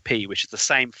DCP, which is the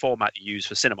same format you use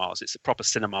for cinemas. It's a proper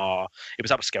cinema. It was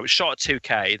upscale. It was shot at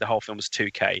 2K. The whole film was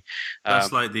 2K.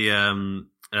 That's like the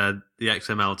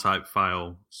XML type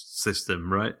file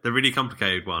system, right? The really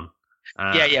complicated one.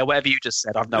 Yeah, whatever you just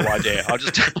said, I've no idea. I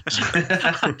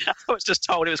was just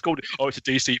told it was called, it's a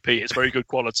DCP, it's very good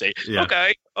quality. Yeah.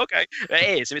 Okay.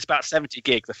 It is. It's about 70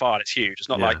 gig, the file, it's huge. It's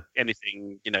not like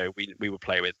anything, we would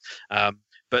play with.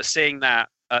 But seeing that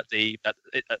at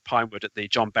Pinewood, at the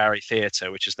John Barry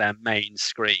Theatre, which is their main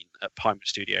screen at Pinewood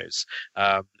Studios.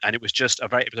 And it was just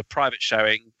it was a private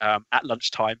showing at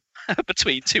lunchtime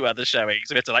between 2 other showings.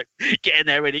 We had to get in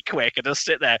there really quick and just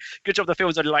sit there. Good job the film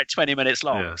was only 20 minutes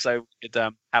long, so we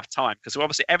could have time. Because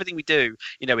obviously everything we do,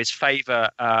 is favors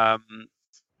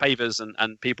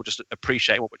and people just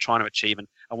appreciate what we're trying to achieve and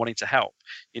wanting to help.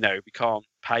 We can't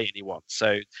pay anyone.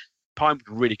 So Pine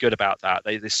were really good about that.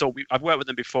 They saw I've worked with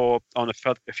them before on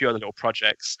a few other little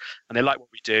projects, and they like what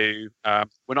we do.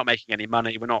 We're not making any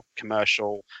money. We're not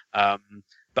commercial.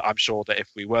 But I'm sure that if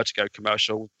we were to go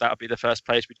commercial, that would be the first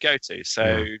place we'd go to.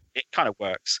 So it kind of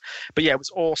works. But yeah, it was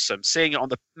awesome seeing it on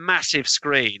the massive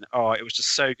screen. Oh, it was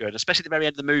just so good, especially at the very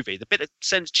end of the movie. The bit that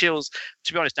sends chills,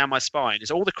 to be honest, down my spine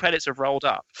is all the credits have rolled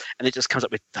up and it just comes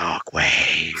up with Dark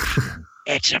Wave,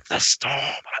 Edge of the Storm.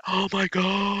 I'm like, oh my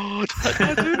God,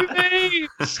 that movie!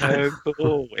 So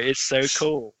cool. It's so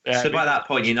cool. Yeah, so by that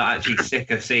point, you're not actually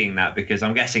sick of seeing that, because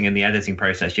I'm guessing in the editing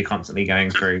process, you're constantly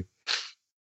going through.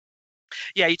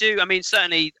 Yeah, you do. I mean,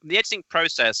 certainly the editing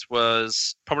process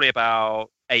was probably about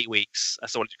 8 weeks.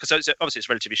 Because obviously it's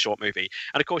a relatively short movie.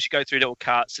 And of course, you go through little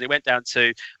cuts. And it went down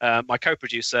to my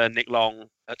co-producer, Nick Long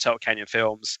at Turtle Canyon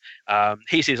Films.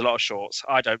 He sees a lot of shorts.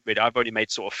 I don't really. I've only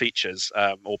made sort of features,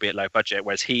 albeit low budget,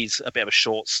 whereas he's a bit of a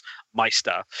shorts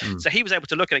meister. So he was able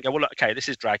to look at it and go, well, look, okay, this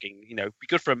is dragging. Be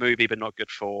good for a movie, but not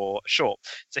good for a short.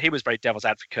 So he was very devil's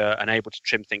advocate and able to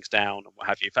trim things down and what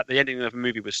have you. In fact, the ending of the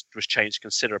movie was changed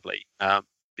considerably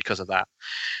because of that.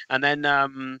 And then,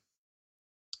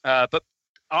 but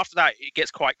after that, it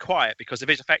gets quite quiet because the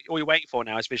visual effect, all you're waiting for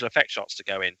now is visual effect shots to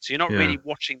go in. So you're not really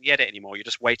watching the edit anymore. You're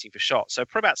just waiting for shots. So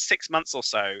for about 6 months or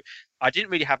so, I didn't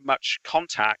really have much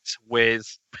contact with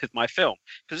my film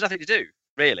because there's nothing to do,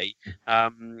 really.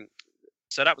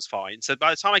 So that was fine. So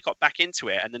by the time I got back into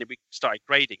it and then we started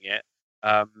grading it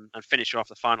and finishing off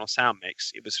the final sound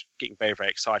mix, it was getting very, very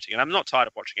exciting. And I'm not tired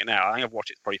of watching it now. I think I've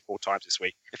watched it probably 4 times this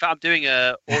week. In fact, I'm doing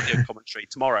a audio commentary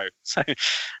tomorrow. So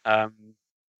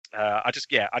I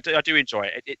do enjoy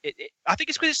it. I think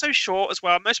it's because it's so short as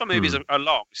well. Most of my movies are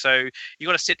long, so you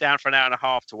got to sit down for an hour and a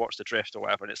half to watch The Drift or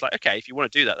whatever. And it's like, okay, if you want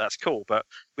to do that, that's cool. But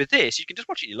with this, you can just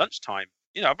watch it at your lunchtime.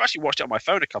 I've actually watched it on my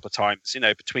phone a couple of times.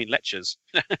 Between lectures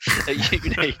at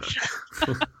uni.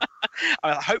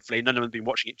 Hopefully, none of them have been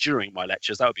watching it during my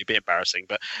lectures. That would be a bit embarrassing.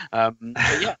 But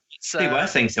yeah, it's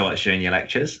worse things to watch during your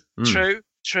lectures.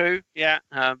 True, yeah.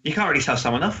 You can't really tell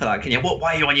someone off for that, can you?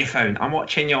 Why are you on your phone? I'm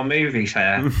watching your movie,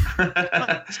 sir.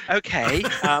 Okay.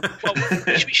 Well,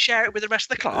 should we share it with the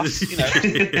rest of the class?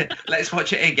 Let's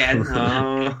watch it again.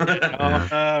 Oh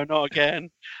no, not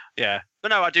again. Yeah, but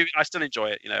no, I do. I still enjoy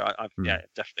it. I've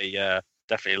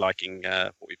definitely liking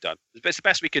what we've done. It's the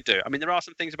best we could do. I mean, there are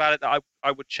some things about it that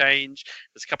I would change.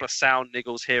 There's a couple of sound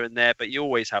niggles here and there, but you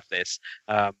always have this.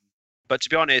 But to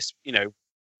be honest,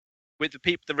 with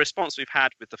the response we've had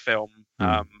with the film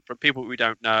from people we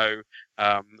don't know,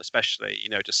 especially,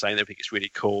 just saying they think it's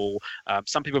really cool.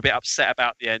 Some people are a bit upset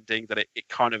about the ending, that it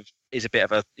kind of is a bit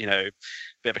of a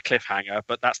cliffhanger,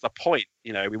 but that's the point.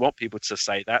 We want people to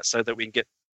say that so that we can get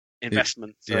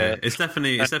investment. It's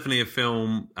definitely a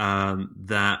film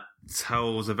that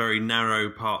tells a very narrow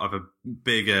part of a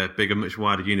bigger, much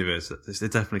wider universe.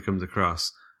 It definitely comes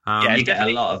across. You get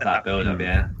a lot of that build up.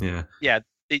 Yeah.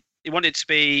 It wanted to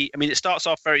be. I mean, it starts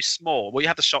off very small. Well, you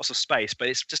have the shots of space, but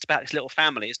it's just about this little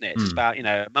family, isn't it? It's just about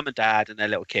mum and dad and their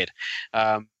little kid.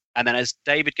 And then as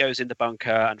David goes in the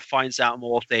bunker and finds out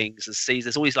more things and sees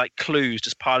there's all these like clues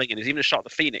just piling in. There's even a shot of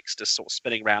the Phoenix just sort of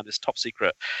spinning around this top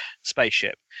secret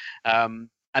spaceship. And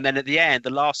then at the end, the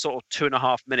last sort of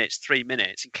 2.5 minutes, 3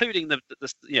 minutes, including the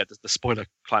spoiler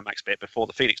climax bit before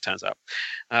the Phoenix turns up.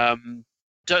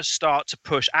 Does start to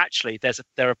push. Actually,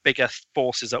 there are bigger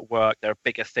forces at work. There are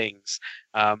bigger things,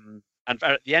 and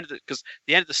at the end of because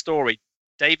the end of the story,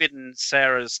 David and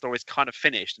Sarah's story is kind of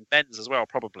finished, and Ben's as well.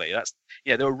 Probably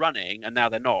they were running and now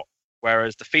they're not.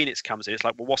 Whereas the Phoenix comes in, it's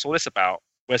like, well, what's all this about?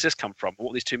 Where's this come from? What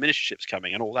are these 2 miniature ships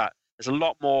coming and all that? There's a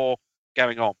lot more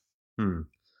going on.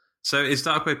 So is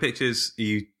Darkwave Pictures,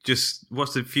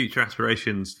 what's the future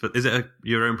aspirations for, is it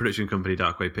your own production company,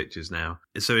 Darkwave Pictures now?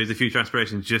 So is the future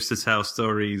aspiration just to tell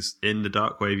stories in the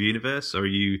Darkwave universe, or are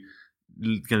you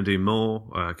going to do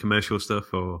more commercial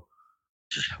stuff? Or?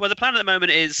 Well, the plan at the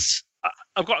moment is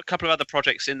I've got a couple of other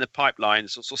projects in the pipeline,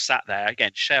 sort of sat there,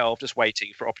 again, shelved, just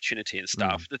waiting for opportunity and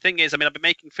stuff. The thing is, I mean, I've been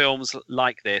making films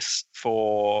like this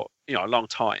for, a long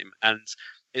time, and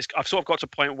I've sort of got to a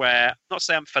point where, not to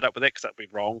say I'm fed up with it because that'd be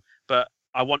wrong, but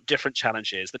I want different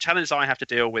challenges. The challenge I have to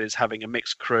deal with is having a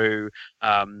mixed crew,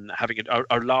 having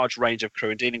a large range of crew,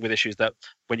 and dealing with issues that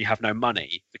when you have no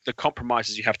money, the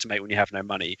compromises you have to make when you have no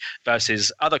money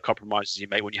versus other compromises you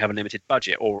make when you have a limited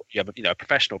budget or you have a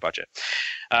professional budget.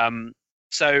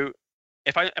 So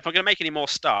if I'm going to make any more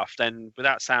stuff, then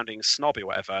without sounding snobby or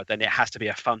whatever, then it has to be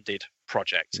a funded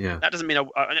project. Yeah. That doesn't mean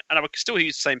and I would still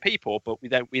use the same people, but we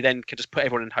then can just put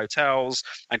everyone in hotels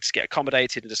and just get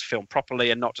accommodated and just film properly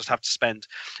and not just have to spend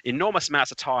enormous amounts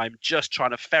of time just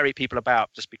trying to ferry people about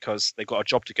just because they've got a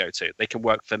job to go to. They can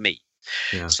work for me.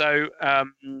 Yeah. So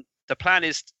the plan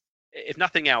is, if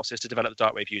nothing else, is to develop the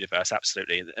Darkwave universe,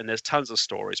 absolutely. And there's tons of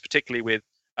stories, particularly with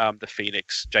the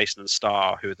Phoenix, Jason and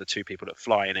Star, who are the two people that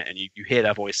fly in it, and you hear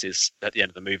their voices at the end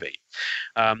of the movie.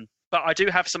 But I do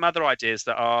have some other ideas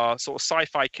that are sort of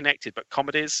sci-fi connected, but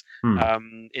comedies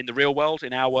in the real world,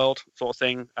 in our world, sort of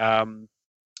thing.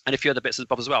 And a few other bits and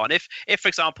bobs as well. And if, for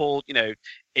example,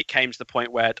 it came to the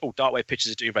point where Darkwave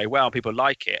Pictures is doing very well and people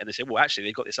like it, and they say, well, actually,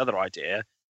 they've got this other idea.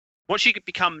 Once you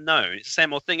become known, it's the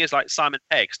same old thing as like Simon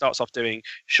Pegg starts off doing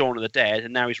Shaun of the Dead,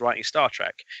 and now he's writing Star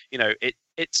Trek.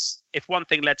 It's if one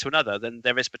thing led to another, then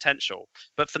there is potential.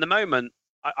 But for the moment,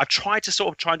 I've tried to sort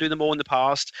of try and do them all in the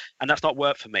past, and that's not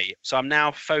worked for me. So I'm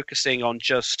now focusing on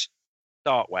just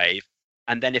Darkwave,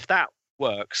 and then if that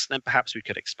works, then perhaps we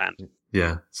could expand.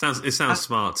 Yeah, it sounds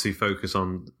smart to focus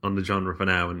on the genre for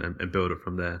now and build it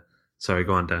from there. Sorry,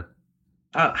 go on, Dan.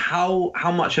 How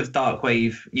much of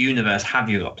Darkwave universe have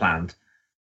you got planned?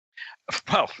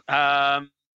 Well, a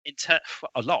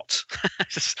lot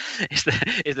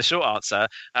is the short answer.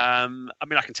 I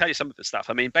mean, I can tell you some of the stuff.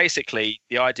 I mean, basically,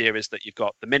 the idea is that you've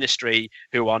got the Ministry,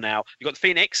 who are now, you've got the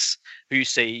Phoenix, who you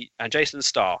see, and Jason and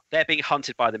Star. They're being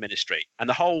hunted by the Ministry, and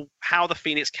the whole how the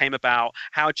Phoenix came about,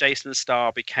 how Jason and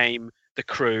Star became the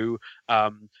crew,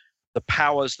 the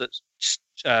powers that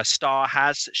Star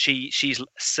has. She's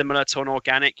similar to an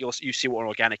organic. You see what an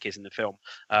organic is in the film,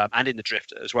 and in the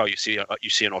Drift as well. You see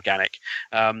an organic,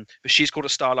 but she's called a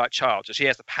Starlight Child, so she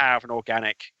has the power of an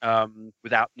organic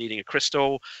without needing a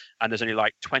crystal. And there's only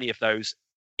like 20 of those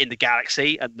in the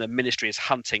galaxy, and the Ministry is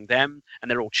hunting them,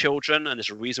 and they're all children, and there's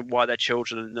a reason why they're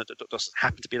children, and it doesn't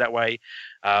happen to be that way.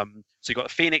 So you've got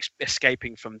the Phoenix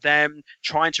escaping from them,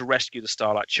 trying to rescue the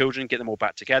Starlight Children, get them all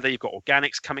back together. You've got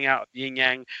organics coming out of Yin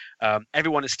Yang.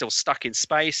 Everyone is still stuck in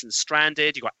space and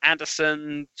stranded. You've got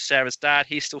Anderson, Sarah's dad,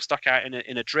 he's still stuck out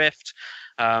in a drift.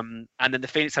 And then the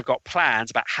Phoenix have got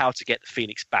plans about how to get the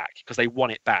Phoenix back, because they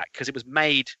want it back, because it was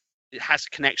made... It has a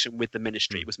connection with the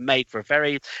Ministry. It was made for a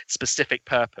very specific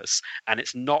purpose, and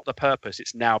it's not the purpose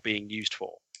it's now being used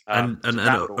for. And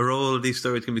are all of these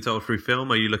stories going to be told through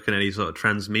film? Are you looking at any sort of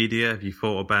transmedia? Have you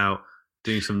thought about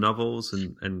doing some novels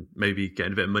and maybe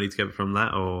getting a bit of money together from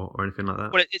that, or anything like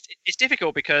that? Well, it's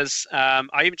difficult because I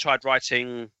even tried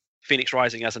writing Phoenix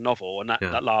Rising as a novel, and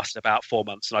that lasted about 4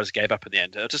 months, and I just gave up in the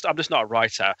end. I'm just not a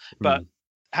writer. But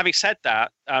having said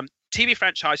that, TV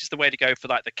franchise is the way to go for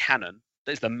like the canon.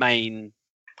 That is the main,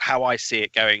 how I see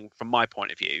it going from my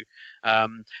point of view.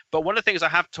 But one of the things I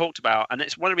have talked about, and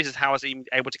it's one of the reasons how I was even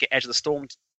able to get Edge of the Storm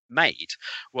made,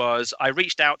 was I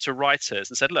reached out to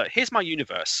writers and said, look, here's my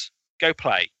universe. Go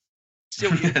play. See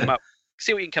what you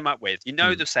can come up with. You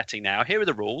know the setting now. Here are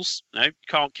the rules. You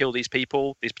can't kill these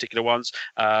people, these particular ones.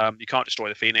 You can't destroy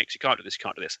the Phoenix. You can't do this. You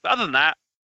can't do this. But other than that,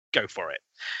 go for it.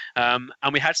 And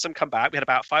we had some come back. We had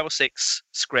about 5 or 6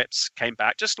 scripts came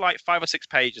back, just like 5 or 6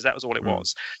 pages. That was all it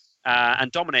was.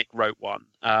 And Dominic wrote one,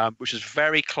 which was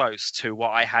very close to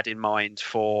what I had in mind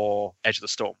for Edge of the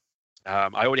Storm.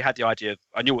 I already had the idea.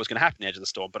 I knew what was going to happen in Edge of the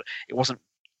Storm, but it wasn't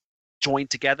joined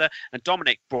together. And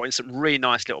Dominic brought in some really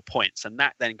nice little points, and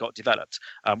that then got developed,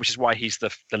 which is why he's the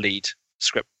lead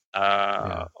script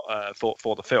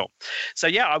for the film. So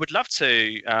yeah, I would love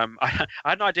to. I had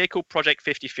an idea called Project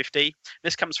 50/50.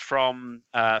 This comes from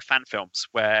fan films,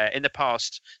 where in the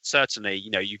past, certainly,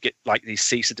 you get like these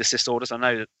cease and desist orders. I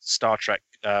know that Star Trek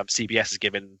CBS has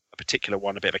given a particular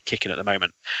one a bit of a kick in at the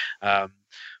moment.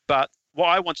 But what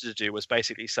I wanted to do was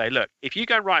basically say, look, if you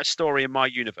go and write a story in my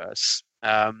universe,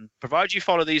 provided you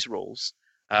follow these rules,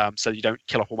 so you don't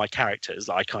kill off all my characters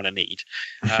that I kind of need,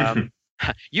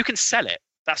 you can sell it.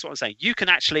 That's what I'm saying. You can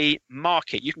actually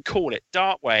market. You can call it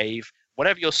Darkwave,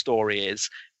 whatever your story is,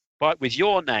 but with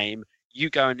your name, you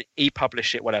go and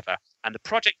e-publish it, whatever. And the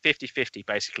Project 50/50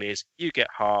 basically is you get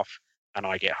half and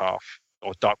I get half,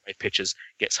 or Darkwave Pictures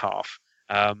gets half.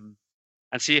 And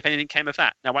see if anything came of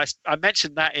that. Now, when I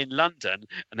mentioned that in London,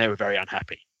 and they were very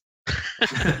unhappy.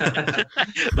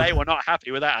 They were not happy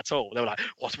with that at all. They were like,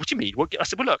 what do you mean? I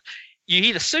said, well, look, you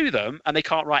either sue them and they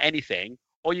can't write anything,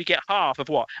 or you get half of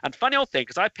what? And funny old thing,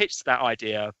 because I pitched that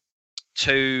idea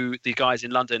to the guys in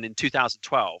London in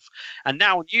 2012. And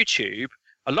now on YouTube,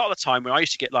 a lot of the time when I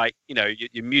used to get like,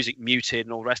 your music muted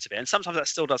and all the rest of it, and sometimes that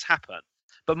still does happen.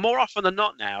 But more often than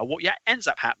not now, what ends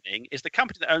up happening is the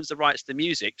company that owns the rights to the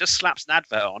music just slaps an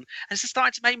advert on and it's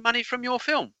starting to make money from your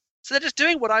film. So they're just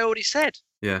doing what I already said.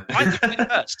 Yeah. I did it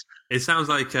first. It sounds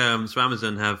like so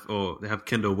Amazon have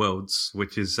Kindle Worlds,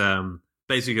 which is...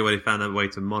 basically where they found a way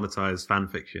to monetize fan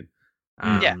fiction.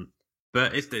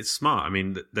 But it's smart. I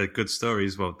mean, they're good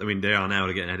stories. Well, I mean, they are now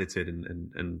getting edited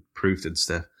and proofed and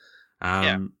stuff.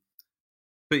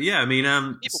 But yeah, I mean,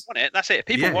 people want it. That's it. If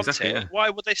people want it, why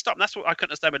would they stop? And that's what I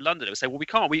couldn't understand with London. It would say, well, we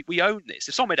can't. We own this.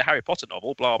 If someone made a Harry Potter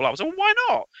novel, blah blah. I was like, well, why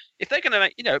not? If they're going to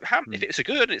make, if it's a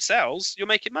good and it sells, you're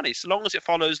making money. So long as it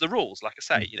follows the rules. Like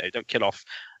I say, don't kill off,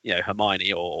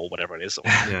 Hermione or whatever it is.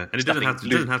 Yeah, and it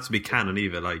doesn't have to be canon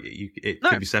either. Like it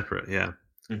could be separate. Yeah,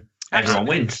 everyone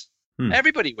wins.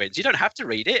 Everybody wins. You don't have to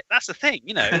read it. That's the thing,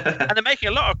 and they're making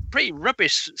a lot of pretty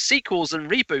rubbish sequels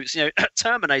and reboots.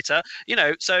 Terminator.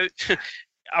 So.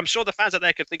 I'm sure the fans out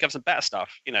there could think of some better stuff,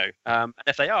 and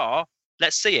if they are,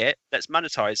 let's see it, let's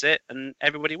monetize it, and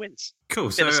everybody wins.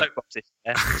 Cool. So, sorry.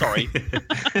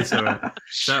 It's all right.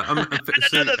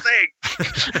 Another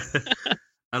thing.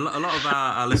 A lot of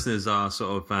our listeners are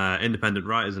sort of independent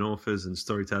writers and authors and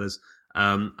storytellers.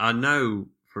 I know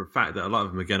for a fact that a lot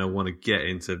of them are going to want to get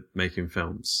into making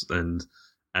films, and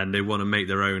they want to make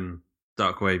their own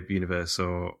Dark Wave universe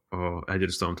or Edge of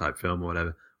the Storm type film or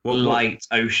whatever. Light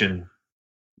Ocean.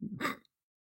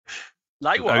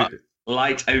 Like what?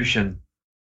 Light Ocean.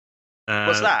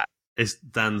 What's that? It's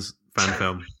Dan's fan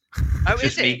film. Oh,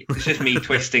 is it? It's just me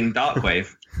twisting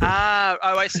Darkwave.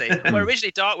 I see. Well,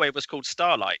 originally Darkwave was called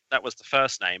Starlight. That was the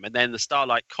first name, and then the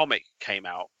Starlight comic came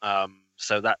out.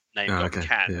 So that name got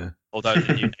canned. Yeah. Although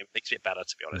the new name makes it better,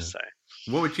 to be honest. Yeah.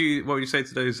 So, what would you say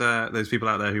to those people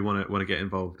out there who want to get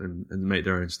involved and make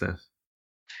their own stuff?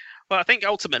 Well, I think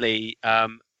ultimately,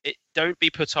 don't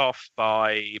be put off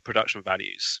by production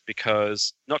values,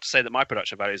 because not to say that my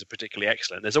production values are particularly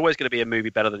excellent. There's always going to be a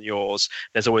movie better than yours.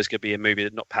 There's always going to be a movie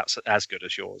that's not perhaps as good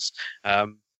as yours.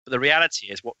 But the reality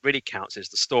is what really counts is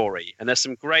the story. And there's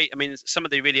some some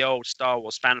of the really old Star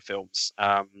Wars fan films.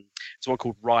 There's one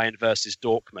called Ryan versus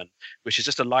Dorkman, which is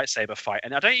just a lightsaber fight.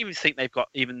 And I don't even think they've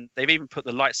even put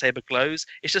the lightsaber glows.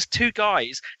 It's just two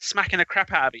guys smacking the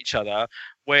crap out of each other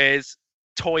with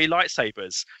toy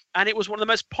lightsabers, and it was one of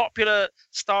the most popular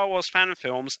Star Wars fan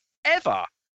films ever.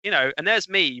 And there's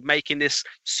me making this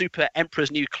super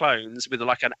Emperor's New Clones with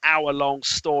like an hour-long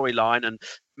storyline and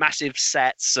massive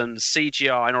sets and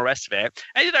CGI and all the rest of it.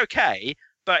 And it did okay,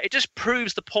 but it just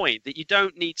proves the point that you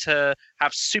don't need to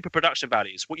have super production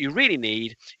values. What you really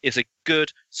need is a good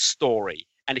story.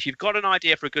 And if you've got an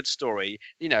idea for a good story,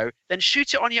 then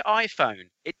shoot it on your iPhone.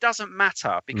 It doesn't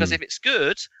matter, because if it's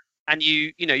good, and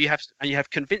you have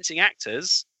convincing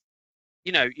actors,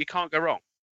 you can't go wrong.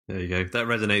 There you go. That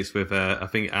resonates with I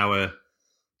think our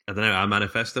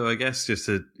manifesto, I guess, just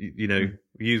to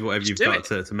use whatever you've got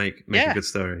to make a good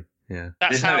story. Yeah,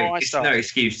 that's how I start. There's no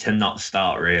excuse to not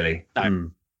start, really. No,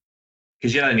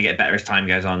 because you'll only get better as time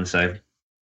goes on. So.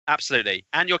 Absolutely,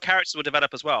 and your characters will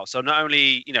develop as well. So not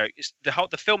only the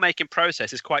filmmaking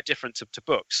process is quite different to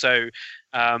books. So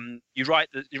you write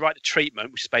the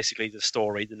treatment, which is basically the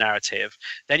story, the narrative.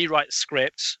 Then you write the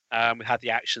script. We have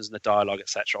the actions and the dialogue,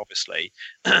 etc. Obviously,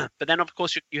 but then of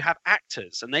course you have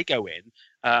actors, and they go in,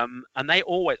 and they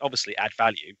always obviously add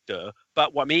value.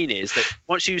 But what I mean is that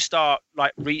once you start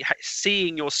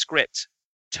seeing your script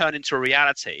turn into a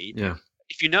reality. Yeah.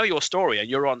 If you know your story and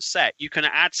you're on set, you can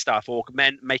add stuff,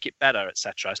 augment, make it better,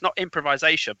 etc. It's not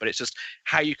improvisation, but it's just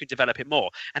how you can develop it more.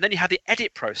 And then you have the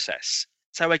edit process.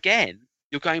 So again,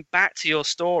 you're going back to your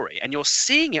story and you're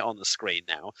seeing it on the screen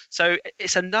now. So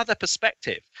it's another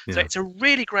perspective. Yeah. So it's a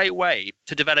really great way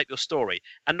to develop your story.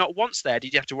 And not once there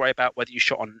did you have to worry about whether you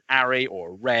shot on an Arri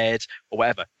or a Red or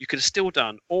whatever. You could have still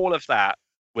done all of that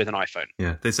with an iPhone.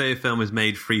 Yeah, they say a film is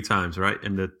made 3 times, right?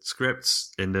 In the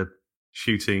scripts, in the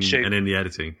shooting, and in the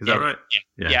editing. Is that right?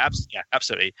 Yeah,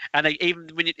 absolutely. And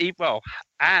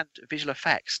and visual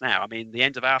effects now. I mean, the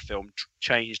end of our film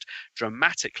changed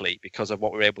dramatically because of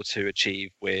what we were able to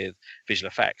achieve with visual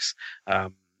effects,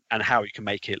 and how you can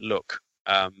make it look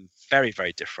very,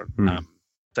 very different.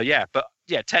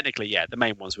 Technically, the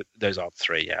main ones, those are the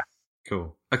 3, yeah.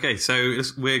 Cool. Okay, so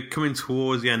we're coming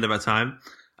towards the end of our time.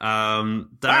 Darren,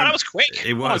 that was quick.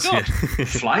 It was. Oh my God.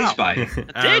 Flies by.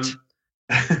 It did.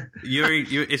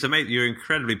 It's amazing. You're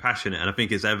incredibly passionate, and I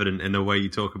think it's evident in the way you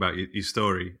talk about your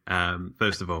story,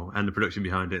 first of all, and the production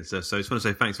behind it. So I just want to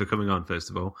say thanks for coming on, first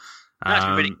of all.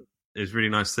 It's really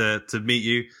nice to meet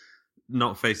you,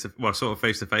 not face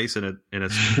to face in a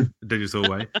digital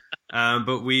way.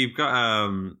 But we've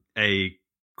got a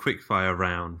quick fire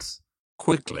round.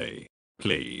 Quickly,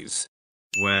 please.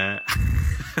 Where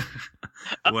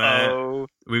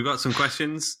we've got some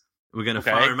questions. We're going to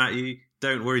fire them at you.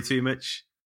 Don't worry too much.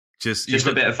 Just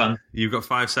a bit of fun. You've got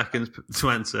 5 seconds to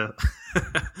answer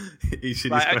each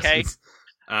of these questions.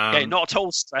 Okay, not at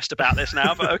all stressed about this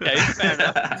now, but okay, fair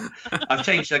enough. I've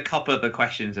changed a couple of the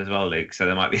questions as well, Luke, so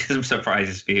there might be some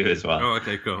surprises for you as well. Oh,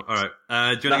 okay, cool. All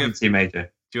right. Do you want too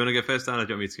major. Do you want to go first, Dan, or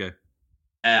do you want me to go?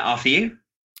 After you.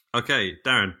 Okay,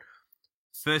 Darren.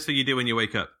 First thing you do when you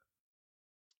wake up?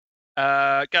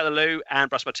 Go to the loo and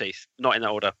brush my teeth. Not in that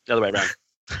order. The other way around.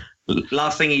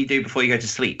 Last thing you do before you go to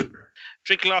sleep?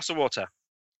 Drink a glass of water.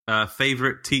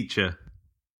 Favourite teacher?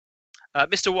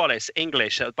 Mr. Wallace,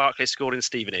 English at Barclay School in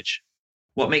Stevenage.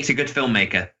 What makes a good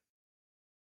filmmaker?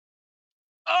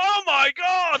 Oh my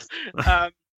God!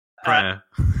 Prayer.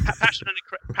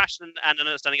 Passion and an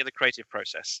understanding of the creative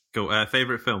process. Cool.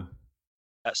 Favourite film?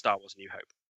 Star Wars: A New Hope.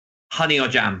 Honey or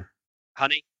jam?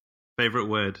 Honey. Favourite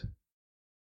word?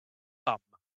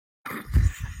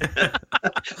 It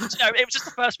was just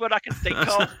the first word I could think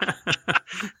of.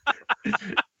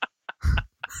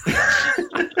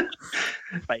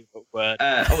 Favourite word.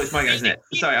 It's my go, isn't it?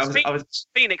 Sorry, I was.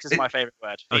 Phoenix is my favourite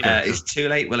word. It's too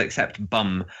late. We'll accept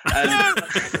bum.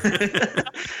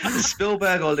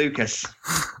 Spielberg or Lucas?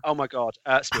 Oh my God,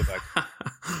 Spielberg.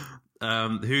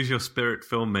 Who's your spirit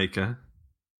filmmaker?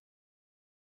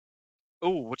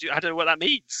 Oh, I don't know what that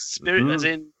means. Spirit, as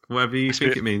in whatever you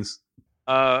think it means.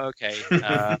 Okay.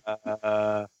 I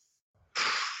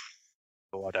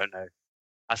don't know.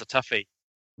 That's a toughie.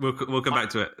 We'll come back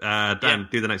to it. Dan,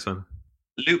 do the next one.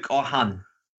 Luke or Han?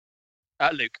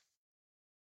 Luke.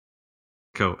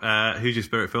 Cool. Who's your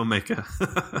spirit filmmaker?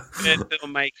 Spirit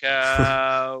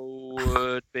filmmaker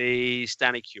would be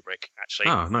Stanley Kubrick, actually.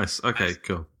 Oh, nice. Okay,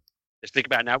 cool. Just think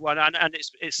about it now. Well, and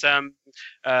it's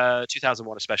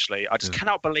 2001 especially. I just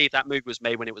cannot believe that movie was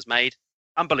made when it was made.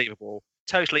 Unbelievable.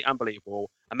 Totally unbelievable.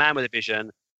 A man with a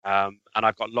vision. And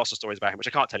I've got lots of stories about him, which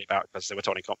I can't tell you about because they were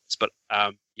told in comments. But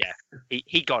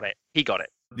he got it. He got it.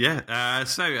 Yeah.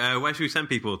 So where should we send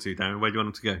people to, Darren? Where do you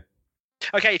want them to go?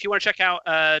 Okay, if you want to check out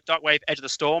Darkwave Edge of the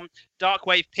Storm,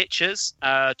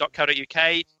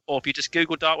 darkwavepictures.co.uk, or if you just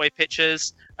Google Darkwave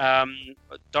Pictures,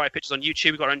 Darkwave Pictures on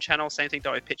YouTube, we've got our own channel, same thing,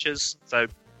 Darkwave Pictures. So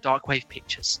Darkwave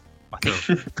Pictures, I think.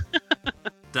 Cool.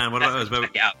 Dan, what about us?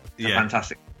 Yeah,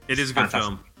 fantastic. It is a good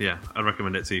film. Yeah, I'd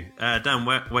recommend it to you. Dan,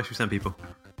 where should we send people?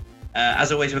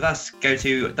 As always with us, go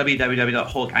to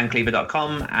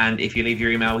www.hawkandcleaver.com, and if you leave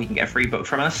your email, you can get a free book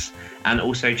from us, and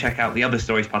also check out the Other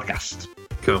Stories podcast.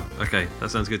 Cool. Okay, that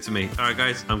sounds good to me. All right,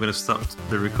 guys, I'm going to stop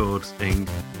the recording.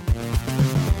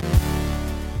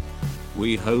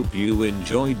 We hope you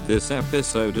enjoyed this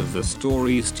episode of the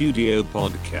Story Studio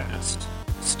podcast.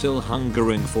 Still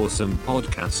hungering for some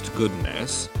podcast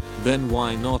goodness? Then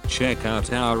why not check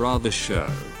out our other show,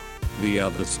 The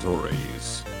Other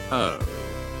Stories? Oh,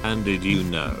 and did you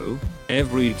know,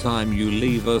 every time you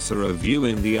leave us a review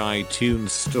in the iTunes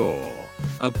store,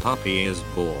 a puppy is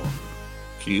born?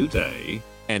 Cute, eh?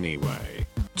 Anyway,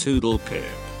 toodle pip.